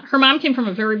 Yeah. Her mom came from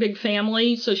a very big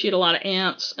family, so she had a lot of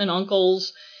aunts and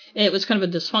uncles. It was kind of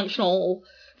a dysfunctional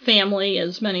family,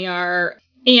 as many are.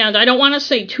 And I don't want to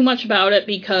say too much about it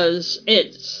because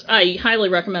I highly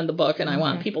recommend the book, and I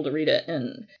want people to read it.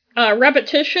 And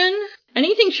repetition,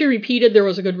 anything she repeated, there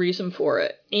was a good reason for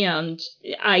it. And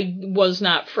I was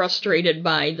not frustrated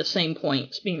by the same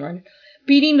points being read.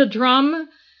 Beating the drum,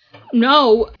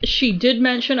 no, she did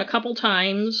mention a couple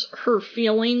times her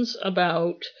feelings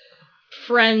about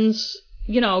friends,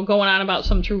 going on about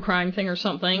some true crime thing or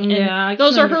something. And I can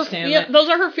understand that. Those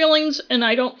are her feelings, and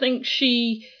I don't think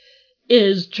she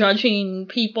is judging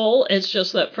people. It's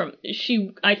just that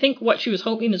I think what she was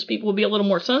hoping is people would be a little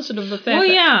more sensitive to the fact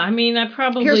I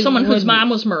probably here's someone whose mom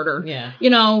was murdered. Yeah.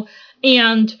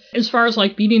 And as far as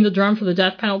like beating the drum for the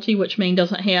death penalty, which Maine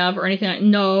doesn't have or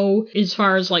anything, no. As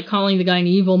far as like calling the guy an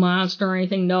evil monster or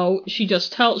anything, no. She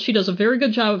does a very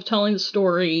good job of telling the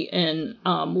story and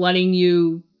letting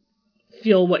you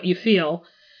feel what you feel.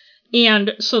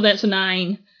 And so that's a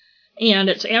 9. And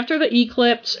it's after the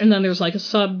eclipse, and then there's like a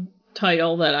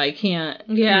subtitle that I can't...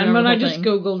 Yeah, and when I just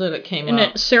Googled it, it came up. And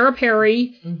it's Sarah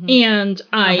Perry, and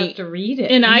I have to read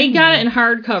it. And I got it in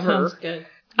hardcover. Sounds good.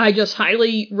 I just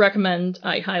highly recommend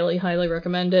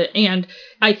it. And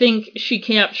I think she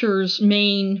captures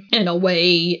Maine in a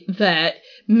way that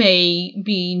may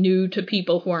be new to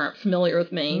people who aren't familiar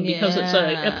with Maine, because it's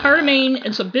a part of Maine.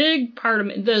 It's a big part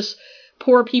of this.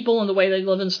 Poor people and the way they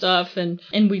live and stuff, and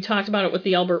we talked about it with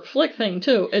the Albert Flick thing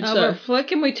too. It's Albert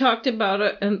Flick, and we talked about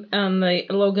it on the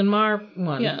Logan Marr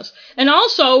one. Yes, and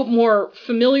also more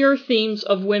familiar themes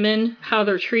of women, how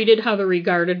they're treated, how they're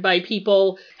regarded by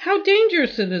people, how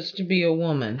dangerous it is to be a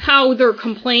woman, how their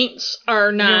complaints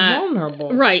are not they're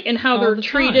vulnerable, right, and how they're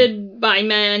treated by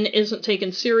men isn't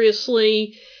taken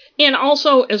seriously, and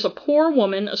also as a poor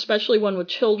woman, especially one with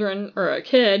children or a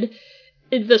kid,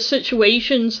 the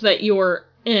situations that you're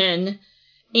in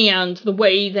and the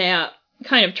way that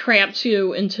kind of traps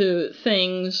you into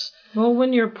things. Well,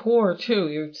 when you're poor, too,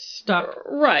 you're stuck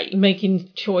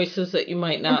making choices that you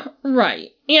might not.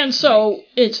 Right. And so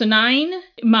it's a 9.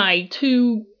 My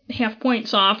 2 half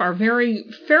points off are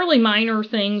fairly minor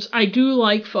things. I do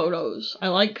like photos. I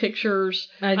like pictures.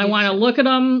 I want to look at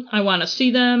them. I want to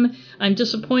see them. I'm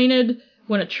disappointed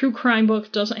when a true crime book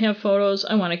doesn't have photos.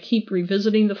 I want to keep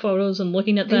revisiting the photos and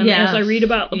looking at them as I read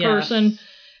about the person.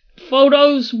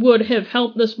 Photos would have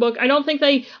helped this book. I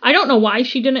don't know why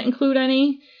she didn't include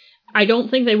any. I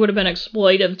don't think they would have been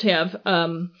exploitive to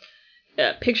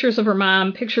have pictures of her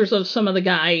mom, pictures of some of the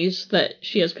guys that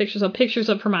she has pictures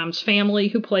of her mom's family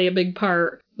who play a big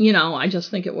part. I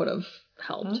just think it would have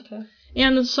helped. Okay.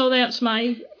 And so that's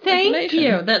my Thank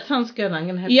you. That sounds good. I'm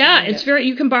going to have to read it.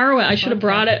 You can borrow it. I should have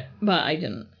brought it, but I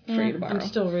didn't. For you to borrow. I'm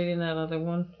still reading that other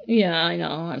one. Yeah, I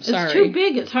know. I'm sorry. It's too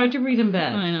big. It's hard to read in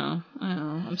bed. I know.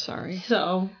 I'm sorry.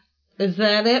 So, is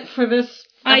that it for this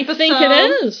episode?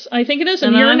 I think it is.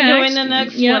 And you're doing the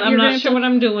next one. I'm not sure what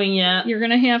I'm doing yet. You're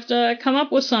going to have to come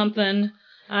up with something.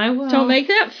 I will. Don't make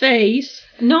that face.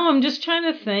 No, I'm just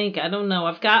trying to think. I don't know.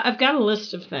 I've got a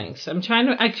list of things.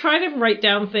 I try to write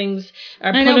down things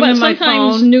or put them in my phone.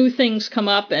 Sometimes new things come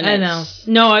up, and I know.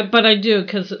 No, but I do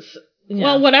because it's. Yeah.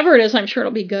 Well, whatever it is, I'm sure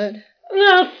it'll be good.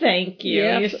 Well, thank you.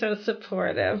 Yep. You're so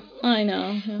supportive. I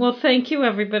know. Yeah. Well, thank you,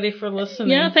 everybody, for listening.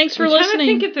 Yeah, thanks for listening. I'm trying to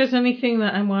think if there's anything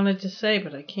that I wanted to say,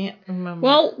 but I can't remember.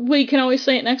 Well, we can always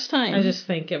say it next time. I just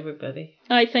thank everybody.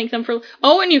 I thank them for...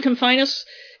 Oh, and you can find us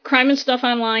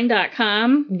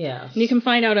crimeandstuffonline.com. Yes. You can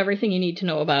find out everything you need to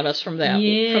know about us from that, from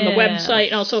the website,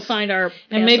 and also find our...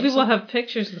 And maybe we'll have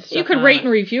pictures and stuff. You could rate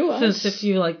and review us. Since if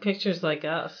you like pictures like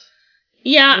us.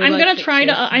 Yeah, I'm going to try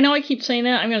to... I know I keep saying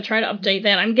that. I'm going to try to update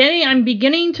that. I'm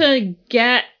beginning to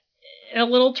get a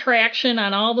little traction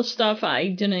on all the stuff I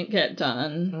didn't get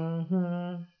done.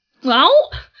 Mm-hmm.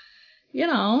 Well, you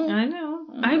know. I know.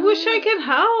 I wish I could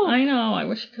help. I know. I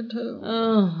wish I could too.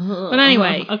 But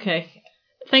anyway. Okay.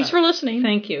 Thanks for listening.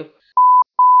 Thank you.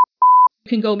 You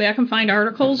can go back and find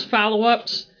articles,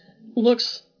 follow-ups,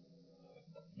 looks...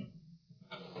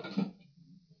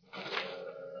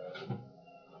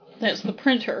 That's the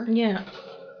printer. Yeah.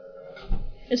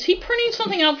 Is he printing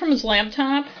something out from his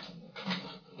laptop?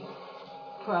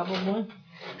 Probably.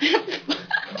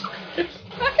 It's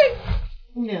fucking...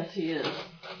 Yes, he is.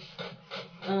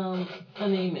 An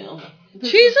email.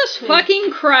 Jesus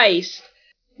fucking Christ.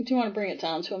 Do you want to bring it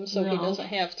down to him so he doesn't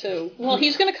have to? Well,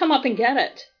 he's going to come up and get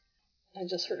it. I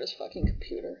just heard his fucking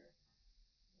computer.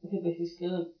 Yeah, but he's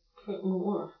going to print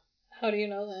more. How do you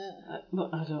know that?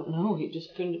 I don't know. He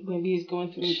just printed. Maybe he's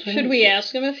going through. Should we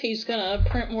ask him if he's going to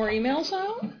print more emails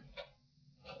out?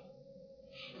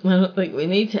 I don't think we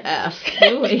need to ask,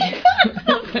 do we?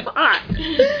 Fuck.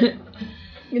 Do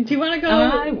you want to go?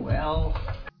 I will.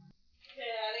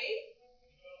 Daddy?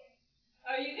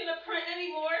 Are you going to print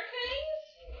any more things?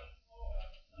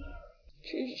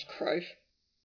 Jesus Christ.